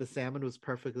 But the salmon was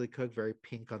perfectly cooked, very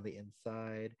pink on the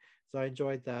inside. So I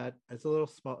enjoyed that. It's a little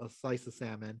small a slice of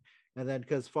salmon. And then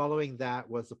because following that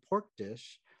was a pork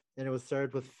dish, and it was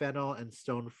served with fennel and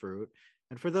stone fruit.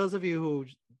 And for those of you who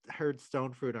heard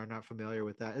stone fruit are not familiar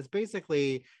with that, it's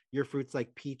basically your fruits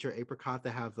like peach or apricot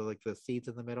that have the seeds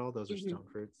in the middle. Those are Mm-hmm. stone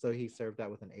fruits. So he served that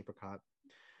with an apricot.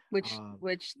 which Um,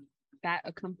 which that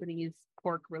accompanies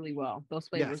pork really well. Those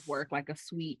flavors yes, work like a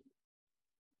sweet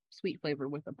flavor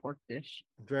with a pork dish.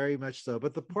 very much so.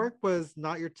 But the pork was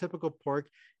not your typical pork.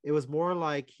 It was more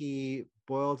like he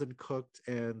boiled and cooked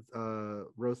and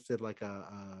roasted like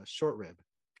a short rib.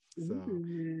 So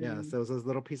yeah, Ooh. so it was this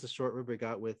little piece of short rib we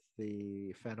got with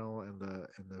the fennel and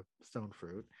the stone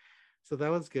fruit. So that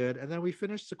was good. And then we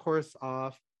finished the course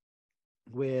off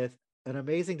with an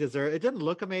amazing dessert. It didn't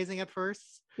look amazing at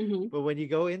first, Mm-hmm. but when you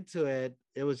go into it,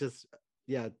 it was just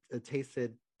yeah, it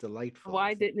tasted delightful.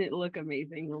 Why didn't it look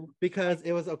amazing? Like, Because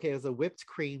it was okay, it was a whipped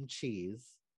cream cheese,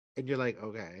 and you're like,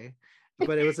 okay.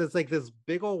 But it was just like this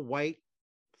big old white,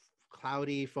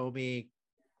 cloudy, foamy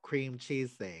cream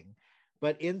cheese thing.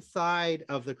 But inside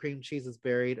of the cream cheese is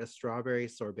buried a strawberry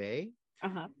sorbet.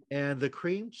 uh-huh. And the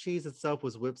cream cheese itself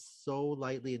was whipped so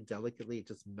lightly and delicately, it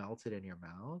just melted in your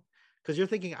mouth. Because you're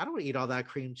thinking, I don't want to eat all that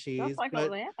cream That's cheese. like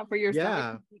But for your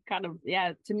stomach. yeah, Kind of,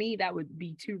 yeah. To me, that would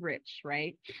be too rich,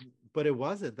 right? but it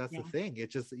wasn't. That's the Yeah. thing. It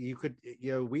just, you could,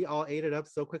 we all ate it up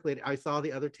so quickly. I saw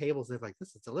the other tables, and it's like,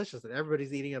 this is delicious. And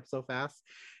everybody's eating up so fast.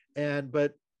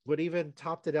 But what even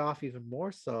topped it off even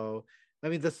more so, I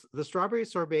mean, the strawberry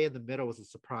sorbet in the middle was a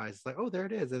surprise. It's like, oh, there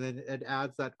it is. And then it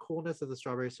adds that coolness of the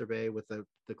strawberry sorbet with the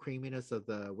creaminess of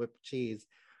the whipped cheese.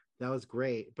 That was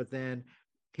great. But then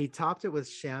he topped it with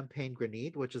champagne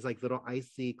grenade, which is like little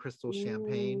icy crystal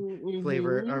champagne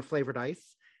flavor Mm-hmm. or flavored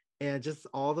ice. And just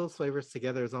all those flavors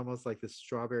together is almost like this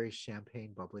strawberry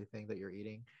champagne bubbly thing that you're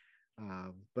eating.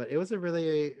 But it was a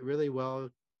really, really well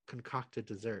concocted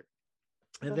dessert.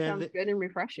 And That sounds then good and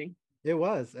refreshing. it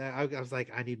was. I was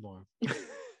like, I need more.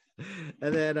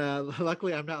 And then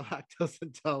luckily I'm not lactose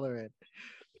intolerant.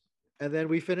 And then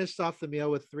we finished off the meal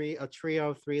with a trio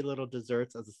of three little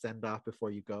desserts as a send off before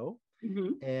you go.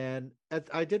 Mm-hmm. And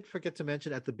I did forget to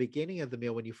mention at the beginning of the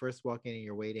meal, when you first walk in and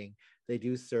you're waiting, they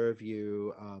do serve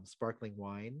you sparkling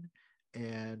wine.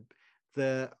 And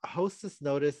the hostess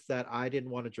noticed that I didn't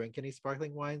want to drink any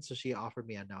sparkling wine, so she offered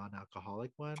me a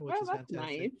non-alcoholic one, which Oh, is that's nice.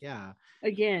 fantastic. Yeah.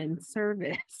 Again,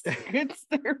 service. Good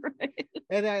service.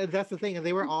 And that's the thing. And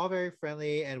they were all very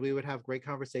friendly, and we would have great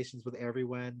conversations with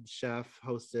everyone, chef,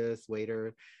 hostess,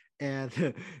 waiter.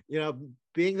 And,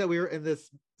 being that we were in this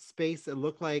space, it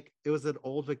looked like it was an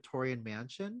old Victorian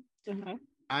mansion. Uh-huh.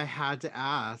 I had to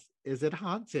ask, is it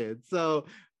haunted? So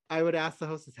I would ask the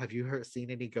hostess, have you seen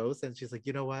any ghosts? And she's like,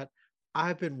 you know what?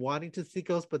 I've been wanting to see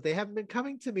ghosts, but they haven't been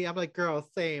coming to me. I'm like, girl,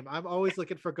 same. I'm always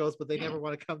looking for ghosts, but they never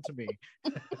want to come to me.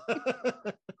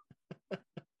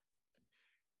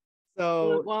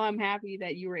 Well, So well, I'm happy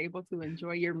that you were able to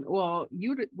enjoy you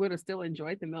would have still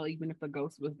enjoyed the meal even if the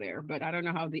ghost was there, but I don't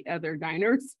know how the other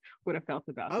diners would have felt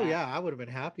about oh that. yeah, I would have been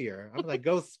happier. I'm like,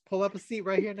 go pull up a seat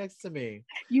right here next to me.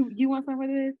 You want some of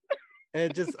this?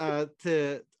 And just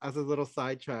to as a little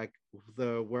sidetrack,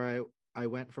 where I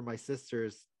went for my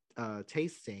sister's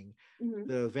tasting, Mm-hmm.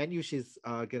 the venue she's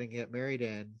gonna get married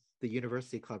in, the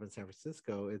University Club in San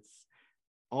Francisco, it's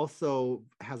also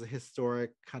has a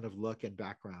historic kind of look and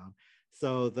background.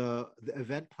 So the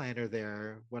event planner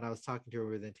there, when I was talking to her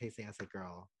within tasting, I said,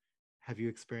 girl, have you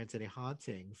experienced any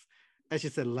hauntings? And she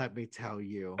said, let me tell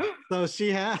you. So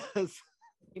she has.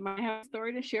 You might have a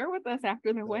story to share with us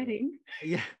after the wedding.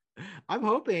 Yeah, I'm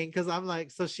hoping, because I'm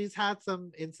like, so she's had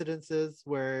some incidences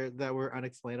that were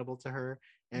unexplainable to her,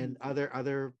 and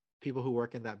other people who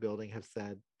work in that building have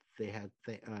said they had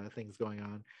things going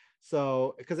on.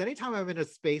 So, because anytime I'm in a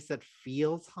space that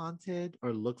feels haunted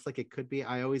or looks like it could be,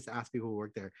 I always ask people who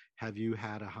work there, have you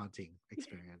had a haunting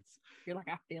experience? You're like,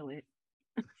 I feel it.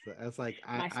 So it's like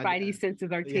My spidey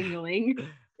senses are yeah, tingling.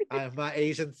 my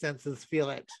Asian senses feel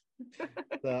it.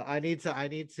 So I need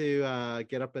to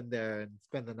get up in there and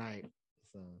spend the night.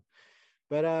 So,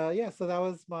 but yeah, so that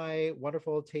was my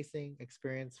wonderful tasting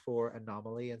experience for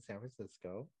Anomaly in San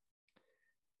Francisco.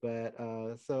 But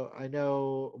so I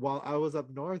know while I was up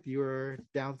north, you were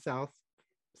down south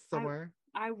I somewhere.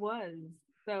 I was.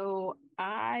 So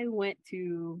I went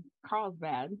to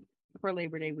Carlsbad for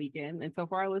Labor Day weekend. And so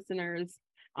for our listeners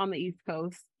on the East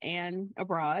Coast and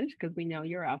abroad, because we know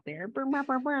you're out there.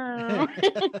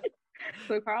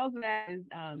 So Carlsbad is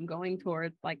going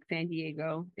towards like San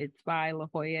Diego. It's by La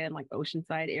Jolla and like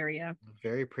Oceanside area.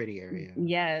 Very pretty area.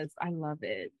 Yes, I love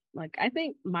it. Like I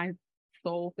think my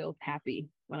soul feels happy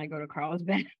when I go to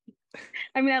Carlsbad.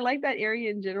 I mean, I like that area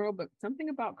in general, but something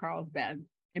about Carlsbad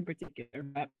in particular.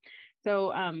 But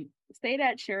so stayed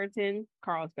at Sheraton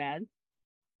Carlsbad.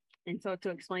 And so to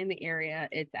explain the area,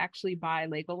 it's actually by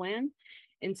Legoland.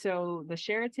 And so the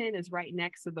Sheraton is right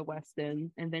next to the Westin,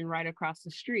 and then right across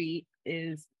the street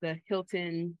is the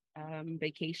Hilton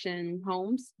vacation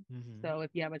homes. Mm-hmm. So if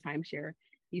you have a timeshare,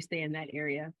 you stay in that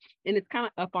area. And it's kind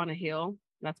of up on a hill.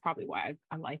 That's probably why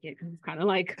I like it, because it's kind of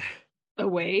like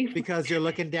away. Because you're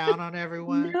looking down on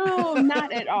everyone. No,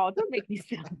 not at all. Don't make me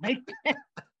sound like that.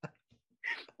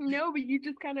 No, but you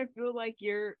just kind of feel like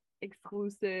you're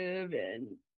exclusive and,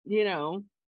 you know.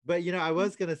 But I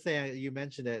was gonna say, you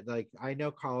mentioned it. Like, I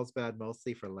know Carlsbad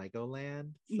mostly for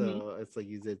Legoland, so it's like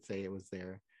you did say it was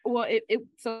there. Well, it's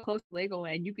so close to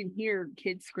Legoland, you can hear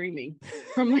kids screaming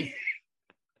from like.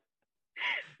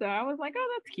 So I was like, oh,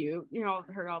 that's cute.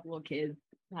 Heard all the little kids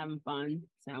having fun.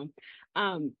 So,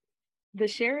 the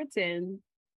Sheraton,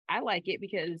 I like it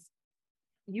because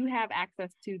you have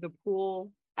access to the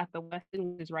pool at the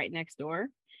Westin, which is right next door,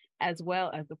 as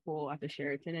well as the pool at the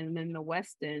Sheraton. And then the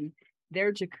Westin,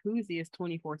 their jacuzzi is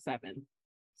 24/7.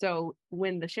 So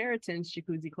when the Sheraton's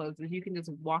jacuzzi closes, you can just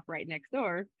walk right next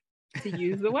door to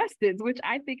use the Westin's, which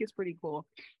I think is pretty cool.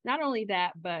 Not only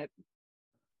that, but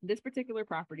this particular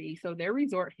property, so their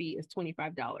resort fee is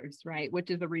 $25, right? Which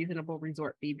is a reasonable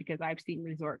resort fee, because I've seen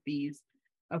resort fees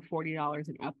of $40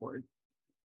 and upward.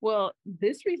 Well,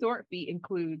 this resort fee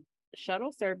includes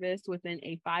shuttle service within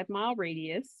a 5-mile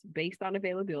radius based on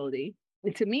availability.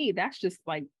 And to me, that's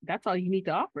all you need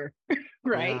to offer,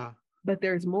 right? Yeah. But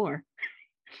there's more.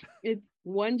 It's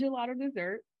one gelato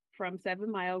dessert from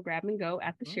 7 Mile Grab and Go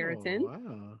at the Sheraton.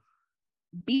 Wow.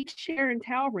 Beach chair and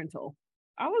towel rental.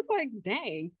 I was like,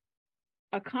 dang.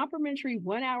 A complimentary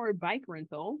 1-hour bike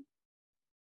rental.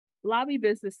 Lobby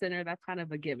business center, that's kind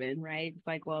of a given, right? It's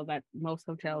like, well, that most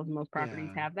hotels, most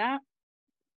properties have that.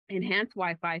 Enhanced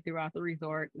Wi-Fi throughout the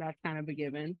resort, that's kind of a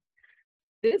given.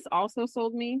 This also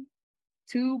sold me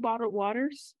 2 bottled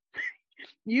waters.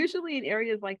 Usually in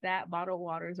areas like that, bottled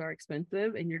waters are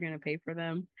expensive and you're going to pay for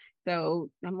them. So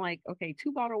I'm like, okay,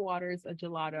 2 bottled waters, a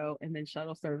gelato, and then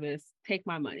shuttle service. Take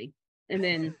my money. And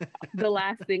then the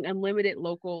last thing, unlimited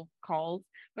local calls.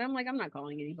 But I'm like, I'm not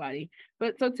calling anybody.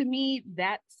 But so to me,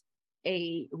 that's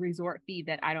a resort fee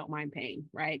that I don't mind paying,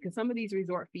 right? Because some of these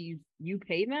resort fees, you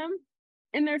pay them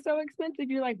and they're so expensive.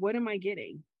 You're like, what am I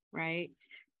getting? Right.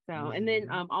 So, and then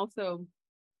also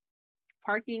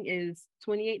parking is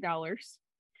 $28,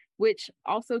 which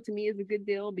also to me is a good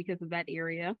deal because of that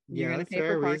area. Yeah, that's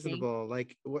very reasonable.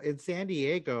 Like in San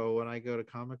Diego, when I go to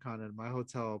Comic-Con, and my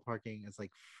hotel parking is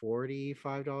like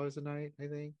 $45 a night, I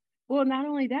think. Well, not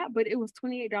only that, but it was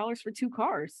 $28 for 2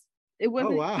 cars. It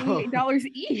wasn't $28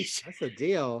 each. That's a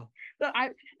deal. So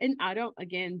I don't,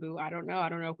 again, Boo, I don't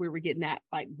know if we were getting that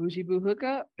like Bougie Boo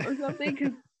hookup or something,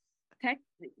 because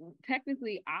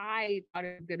technically I thought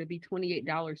it was going to be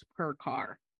 $28 per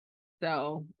car.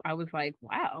 So I was like,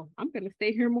 wow, I'm going to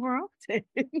stay here more often.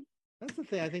 That's the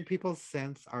thing. I think people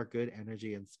sense our good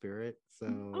energy and spirit.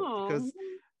 So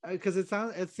because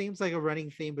it seems like a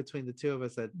running theme between the two of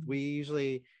us, that we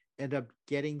usually end up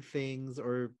getting things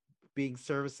or being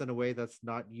serviced in a way that's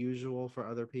not usual for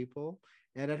other people.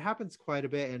 And it happens quite a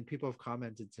bit. And people have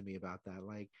commented to me about that.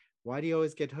 Like, why do you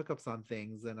always get hookups on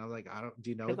things? And I'm like,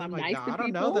 do you know them? Like, I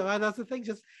don't know them. That's the thing.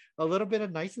 Just a little bit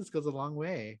of niceness goes a long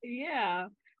way. Yeah.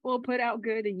 Well, put out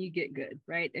good and you get good,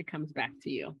 right? It comes back to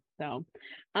you. So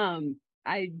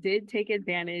I did take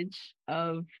advantage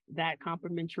of that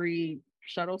complimentary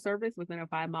shuttle service within a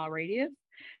 5-mile radius.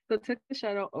 So took the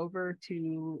shuttle over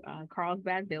to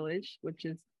Carlsbad Village, which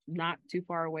is not too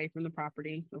far away from the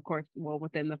property, of course, well,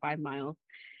 within the 5 miles,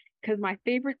 because my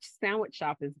favorite sandwich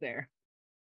shop is there.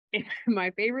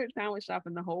 My favorite sandwich shop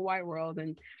in the whole wide world.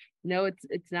 And no,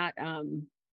 it's not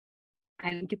I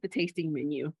didn't get the tasting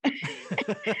menu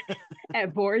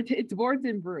at Boards. It's Boards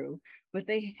and Brew, but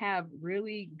they have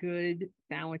really good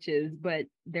sandwiches, but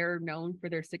they're known for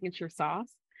their signature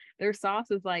sauce. Their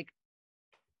sauce is like,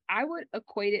 I would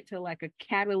equate it to like a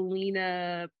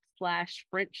Catalina /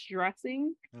 French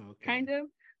dressing, kind of,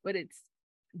 but it's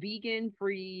vegan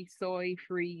free, soy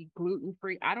free, gluten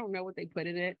free. I don't know what they put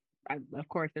in it. Of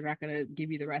course, they're not going to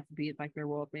give you the recipe. It's like their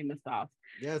world famous sauce.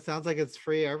 Yeah, it sounds like it's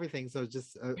free everything. So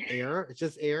just air. It's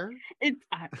just air. It's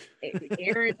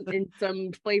air and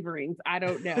some flavorings. I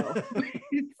don't know.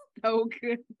 It's so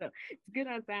good. It's good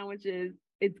on sandwiches.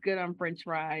 It's good on French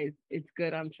fries. It's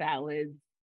good on salads.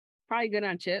 Probably good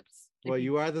on chips. Well,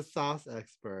 you are the sauce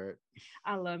expert.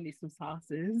 I love me some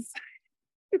sauces.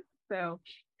 So,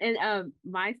 and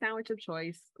my sandwich of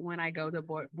choice when I go to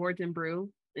Boards and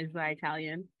Brew is the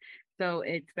Italian. So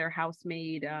it's their house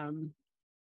made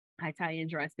Italian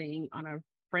dressing on a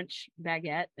French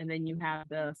baguette, and then you have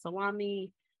the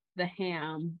salami, the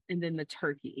ham, and then the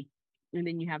turkey, and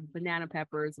then you have banana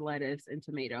peppers, lettuce, and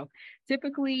tomato.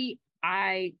 Typically,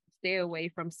 I stay away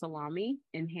from salami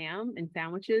and ham and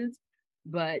sandwiches,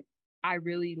 but I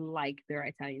really like their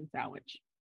Italian sandwich.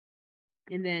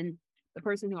 And then the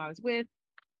person who I was with,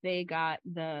 they got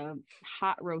the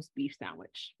hot roast beef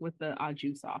sandwich with the au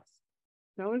jus sauce.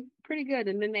 So it was pretty good.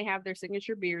 And then they have their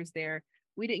signature beers there.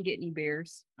 We didn't get any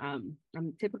beers. I'm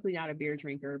typically not a beer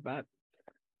drinker, but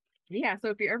yeah. So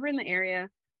if you're ever in the area,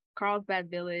 Carlsbad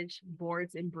Village,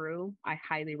 Boards and Brew, I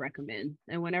highly recommend.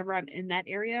 And whenever I'm in that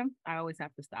area, I always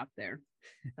have to stop there.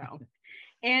 So,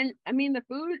 and I mean, the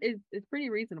food is pretty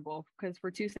reasonable because for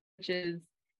two sandwiches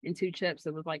and two chips,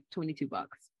 it was like $22.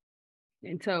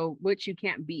 And so, which you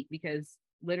can't beat because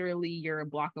literally you're a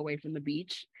block away from the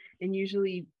beach. And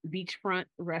usually, beachfront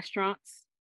restaurants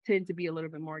tend to be a little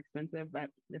bit more expensive, but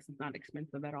this is not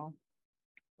expensive at all.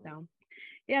 So,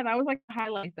 yeah, that was like the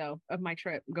highlight though of my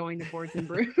trip going to Boards and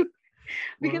Brew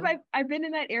because Well, I've been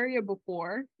in that area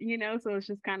before, so it's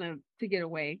just kind of to get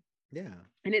away. yeah.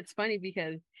 And it's funny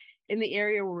because in the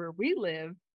area where we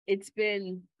live, it's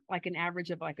been like an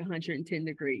average of like 110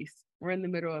 degrees. We're in the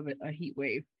middle of a heat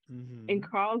wave. In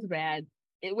Carlsbad,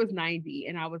 it was 90,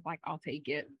 and I was like, I'll take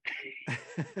it.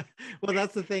 Well,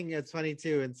 that's the thing. It's funny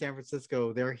too. In San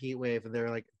Francisco, their heat wave and they're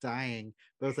like dying,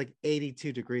 but it was like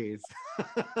 82 degrees.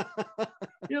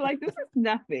 You're like, this is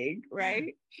nothing,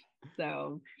 right?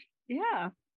 So, yeah.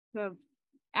 So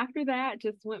after that,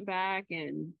 just went back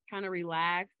and kind of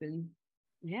relaxed and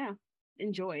yeah,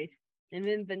 enjoyed. And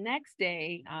then the next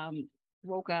day,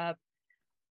 woke up,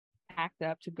 packed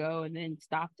up to go, and then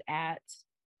stopped at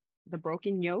the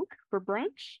Broken Yoke for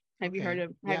brunch. Have you heard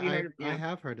of? Have you heard of? I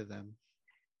have heard of them.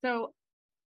 So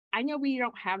I know we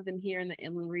don't have them here in the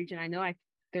inland region. I know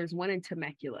there's one in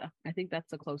Temecula. I think that's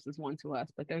the closest one to us,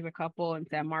 but there's a couple in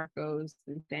San Marcos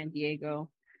and San Diego.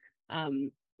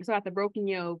 So at the Broken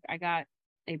Yoke, I got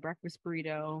a breakfast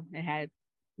burrito. It had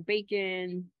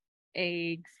bacon,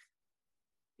 eggs,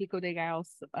 pico de gallo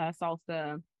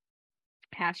salsa,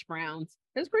 hash browns.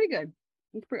 It was pretty good.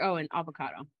 And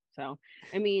avocado. So,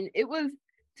 I mean, it was,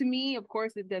 to me, of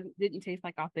course, it didn't taste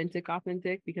like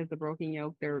authentic because the Broken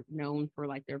Yoke, they're known for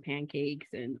like their pancakes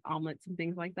and omelets and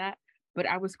things like that. But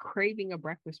I was craving a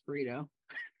breakfast burrito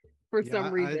for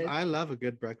some reason. I love a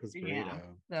good breakfast burrito. Yeah.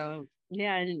 So,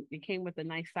 yeah, and it came with a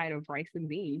nice side of rice and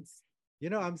beans.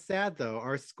 I'm sad though.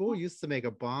 Our school used to make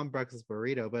a bomb breakfast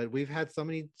burrito, but we've had so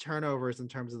many turnovers in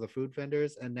terms of the food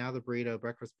vendors, and now the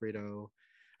breakfast burrito,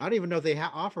 I don't even know if they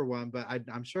offer one, but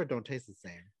I'm sure it don't taste the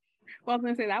same. Well, I was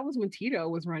gonna say that was when Tito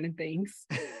was running things,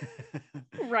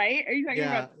 right? Are you talking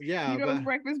about Tito's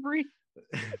breakfast burrito?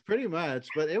 Pretty much,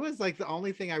 but it was like the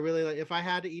only thing I really like. If I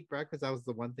had to eat breakfast, that was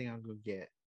the one thing I'm gonna get.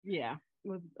 Yeah,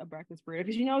 with a breakfast burrito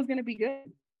because it's gonna be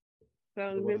good,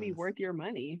 so it's gonna be worth your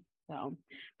money. So,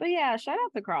 but yeah, shout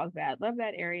out to Carlsbad. Love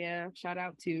that area. Shout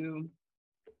out to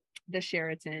the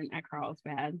Sheraton at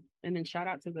Carlsbad, and then shout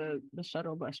out to the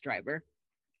shuttle bus driver.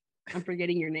 I'm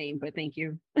forgetting your name, but thank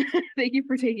you. Thank you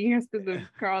for taking us to the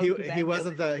Carlsbad. He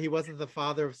wasn't the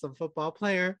father of some football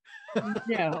player.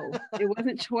 No, it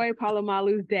wasn't Troy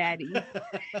Polamalu's daddy.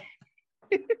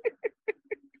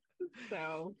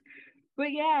 So,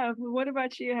 but yeah, what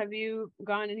about you? Have you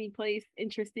gone any place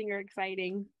interesting or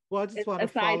exciting? Well, I just want to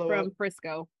aside from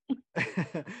Frisco.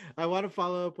 I want to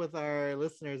follow up with our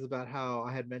listeners about how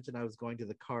I had mentioned I was going to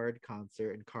the Card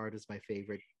concert, and Card is my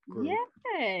favorite group.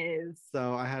 Yes.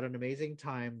 So I had an amazing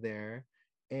time there.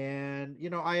 And,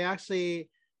 I actually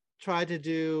tried to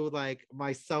do like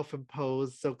my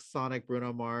self-imposed Silk Sonic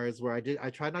Bruno Mars, where I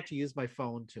tried not to use my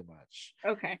phone too much.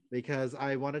 Okay. Because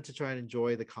I wanted to try and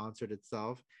enjoy the concert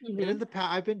itself. Mm-hmm. And in the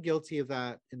past, I've been guilty of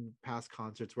that in past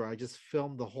concerts where I just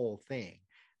filmed the whole thing.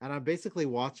 And I'm basically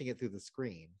watching it through the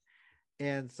screen.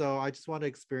 And so I just want to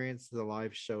experience the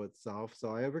live show itself.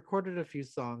 So I recorded a few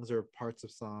songs or parts of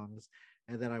songs,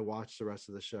 and then I watched the rest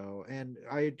of the show. And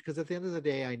because at the end of the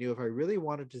day, I knew if I really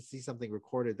wanted to see something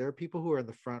recorded, there are people who are in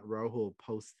the front row who will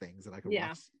post things, and I can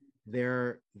watch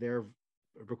their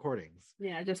recordings.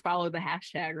 Yeah, just follow the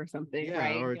hashtag or something,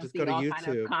 right? Or just go to YouTube.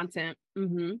 Kind of content.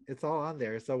 Mm-hmm. It's all on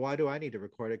there. So why do I need to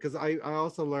record it? Because I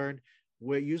also learned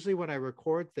usually when I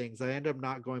record things, I end up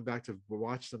not going back to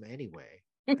watch them anyway.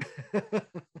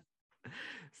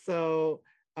 So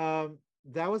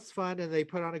that was fun, and they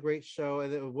put on a great show.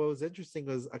 And what was interesting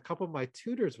was a couple of my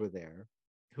tutors were there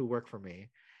who work for me,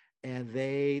 and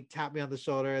they tapped me on the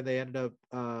shoulder, and they ended up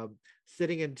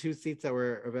sitting in two seats that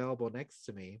were available next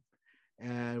to me,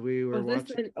 and we were Was this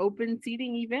watching. an open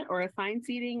seating event or assigned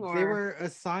seating They or? were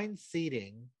assigned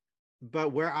seating,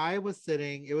 but where I was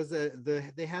sitting, it was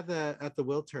they had the at the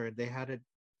Wiltern, they had it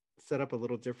set up a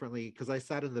little differently because I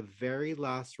sat in the very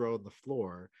last row on the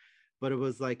floor, but it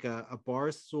was like a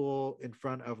bar stool in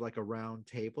front of like a round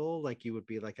table, like you would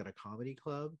be like at a comedy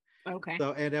club. Okay.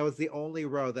 So, and that was the only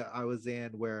row that I was in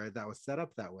where that was set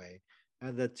up that way.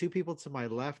 And the two people to my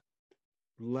left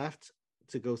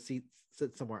to go sit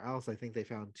somewhere else. I think they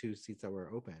found two seats that were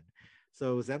open,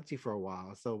 so it was empty for a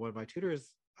while. So when my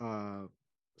tutors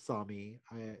saw me,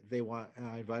 I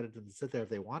invited them to sit there if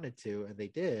they wanted to, and they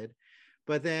did.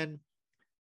 But then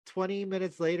 20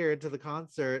 minutes later into the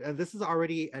concert, and this is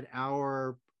already an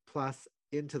hour plus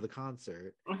into the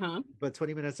concert, but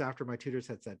 20 minutes after my tutors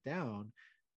had sat down,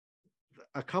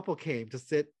 a couple came to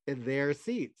sit in their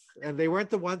seats, and they weren't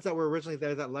the ones that were originally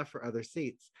there that left for other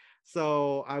seats.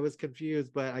 So I was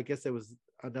confused, but I guess it was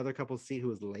another couple's seat who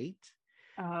was late.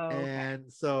 Oh, okay.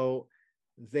 And so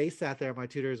they sat there. My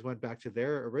tutors went back to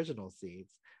their original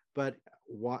seats. But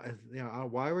why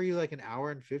were you like an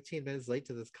hour and 15 minutes late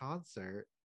to this concert?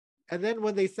 And then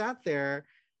when they sat there,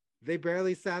 they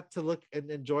barely sat to look and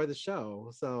enjoy the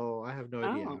show. So I have no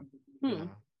idea. Yeah.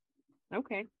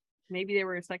 Okay. Maybe they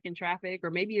were stuck in traffic, or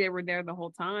maybe they were there the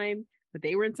whole time, but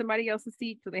they were in somebody else's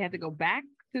seat, so they had to go back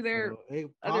to their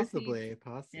possibly.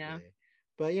 Yeah.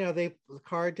 But the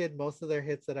Car did most of their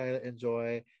hits that I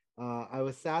enjoy. I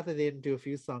was sad that they didn't do a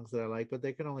few songs that I like, but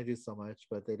they can only do so much.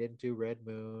 But they didn't do Red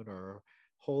Moon or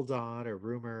Hold On or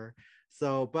Rumor.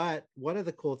 So, but one of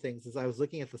the cool things is I was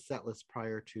looking at the set list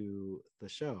prior to the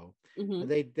show. And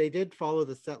they did follow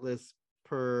the set list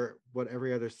per what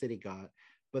every other city got.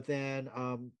 But then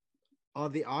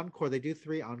on the encore, they do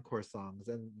 3 encore songs,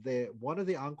 and one of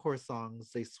the encore songs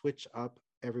they switch up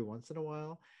every once in a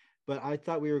while. But I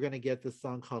thought we were going to get this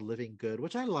song called Living Good,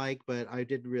 which I like, but I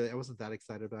wasn't that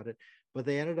excited about it. But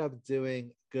they ended up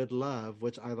doing Good Love,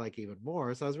 which I like even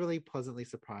more. So I was really pleasantly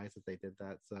surprised that they did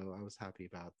that. So I was happy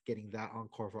about getting that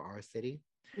encore for our city.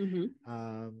 So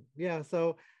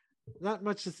not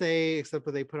much to say except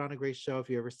that they put on a great show. If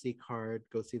you ever see Card,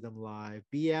 go see them live.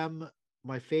 BM,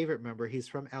 my favorite member, he's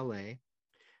from LA.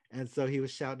 And so he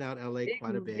was shouting out LA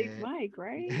quite a bit. Big Mike,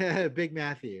 right? Big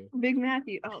Matthew. Big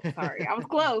Matthew. Oh, sorry. I was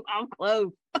close.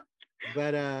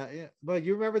 But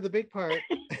you remember the big part.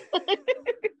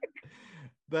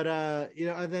 But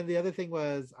and then the other thing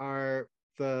was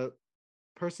the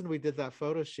person we did that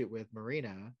photo shoot with,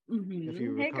 Marina. If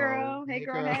you recall. Hey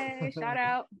girl, hey, shout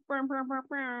out.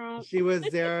 She was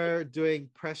there doing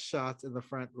press shots in the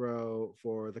front row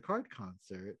for the Card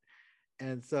concert.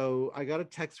 And so I got a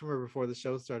text from her before the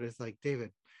show started. It's like,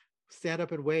 David, stand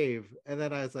up and wave. And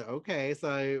then I was like, okay. So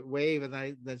I wave,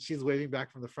 and then she's waving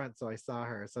back from the front. So I saw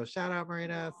her. So shout out,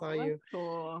 Marina. I saw you.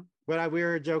 Cool. But we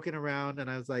were joking around,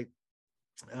 and I was like,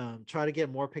 try to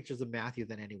get more pictures of Matthew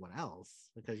than anyone else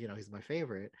because he's my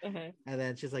favorite. And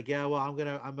then she's like, yeah, well,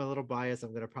 I'm a little biased.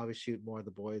 I'm gonna probably shoot more of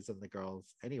the boys than the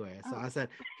girls anyway. So I said,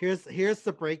 here's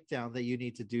the breakdown that you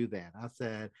need to do. Then I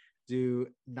said, do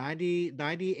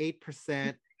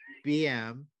 98%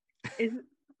 BM. Is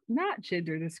not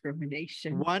gender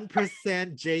discrimination.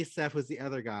 1% J-Seth was the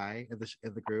other guy in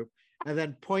the group, and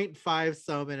then 0.5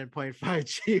 Soman and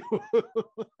 0.5 Chi.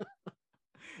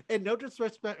 And no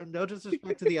disrespect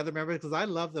to the other members because I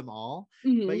love them all.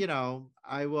 But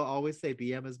I will always say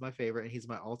BM is my favorite, and he's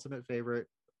my ultimate favorite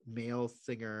male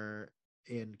singer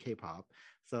in K-pop.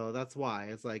 So that's why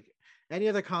it's like any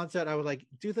other concert I would like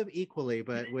do them equally,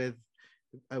 but with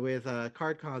a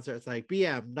Card concert it's like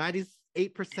BM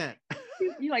 98%.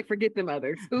 You like forget them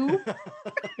others. Who?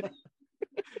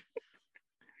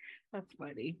 That's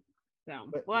funny.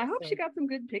 So, well, I hope she got some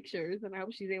good pictures, and I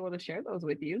hope she's able to share those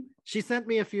with you. She sent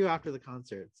me a few after the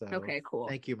concert. So okay, cool.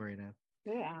 Thank you, Marina.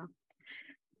 Yeah.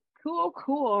 Cool.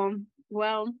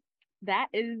 Well, that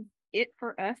is it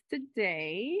for us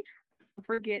today. Don't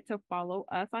forget to follow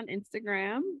us on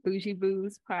Instagram, Bougie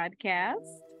Boos Podcast.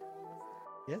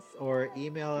 Yes, or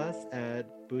email us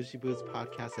at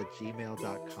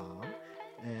bougieboospodcast@gmail.com.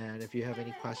 And if you have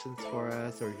any questions for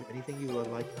us or anything you would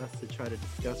like us to try to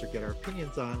discuss or get our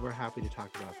opinions on, we're happy to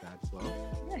talk about that as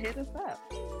well. Yeah, hit us up.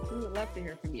 We would love to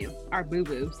hear from you, our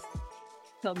boo-boos.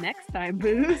 Till next time,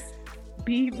 boos,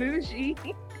 be bougie.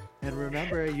 And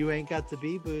remember, you ain't got to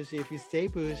be bougie if you stay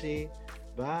bougie.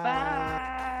 Bye.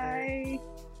 Bye.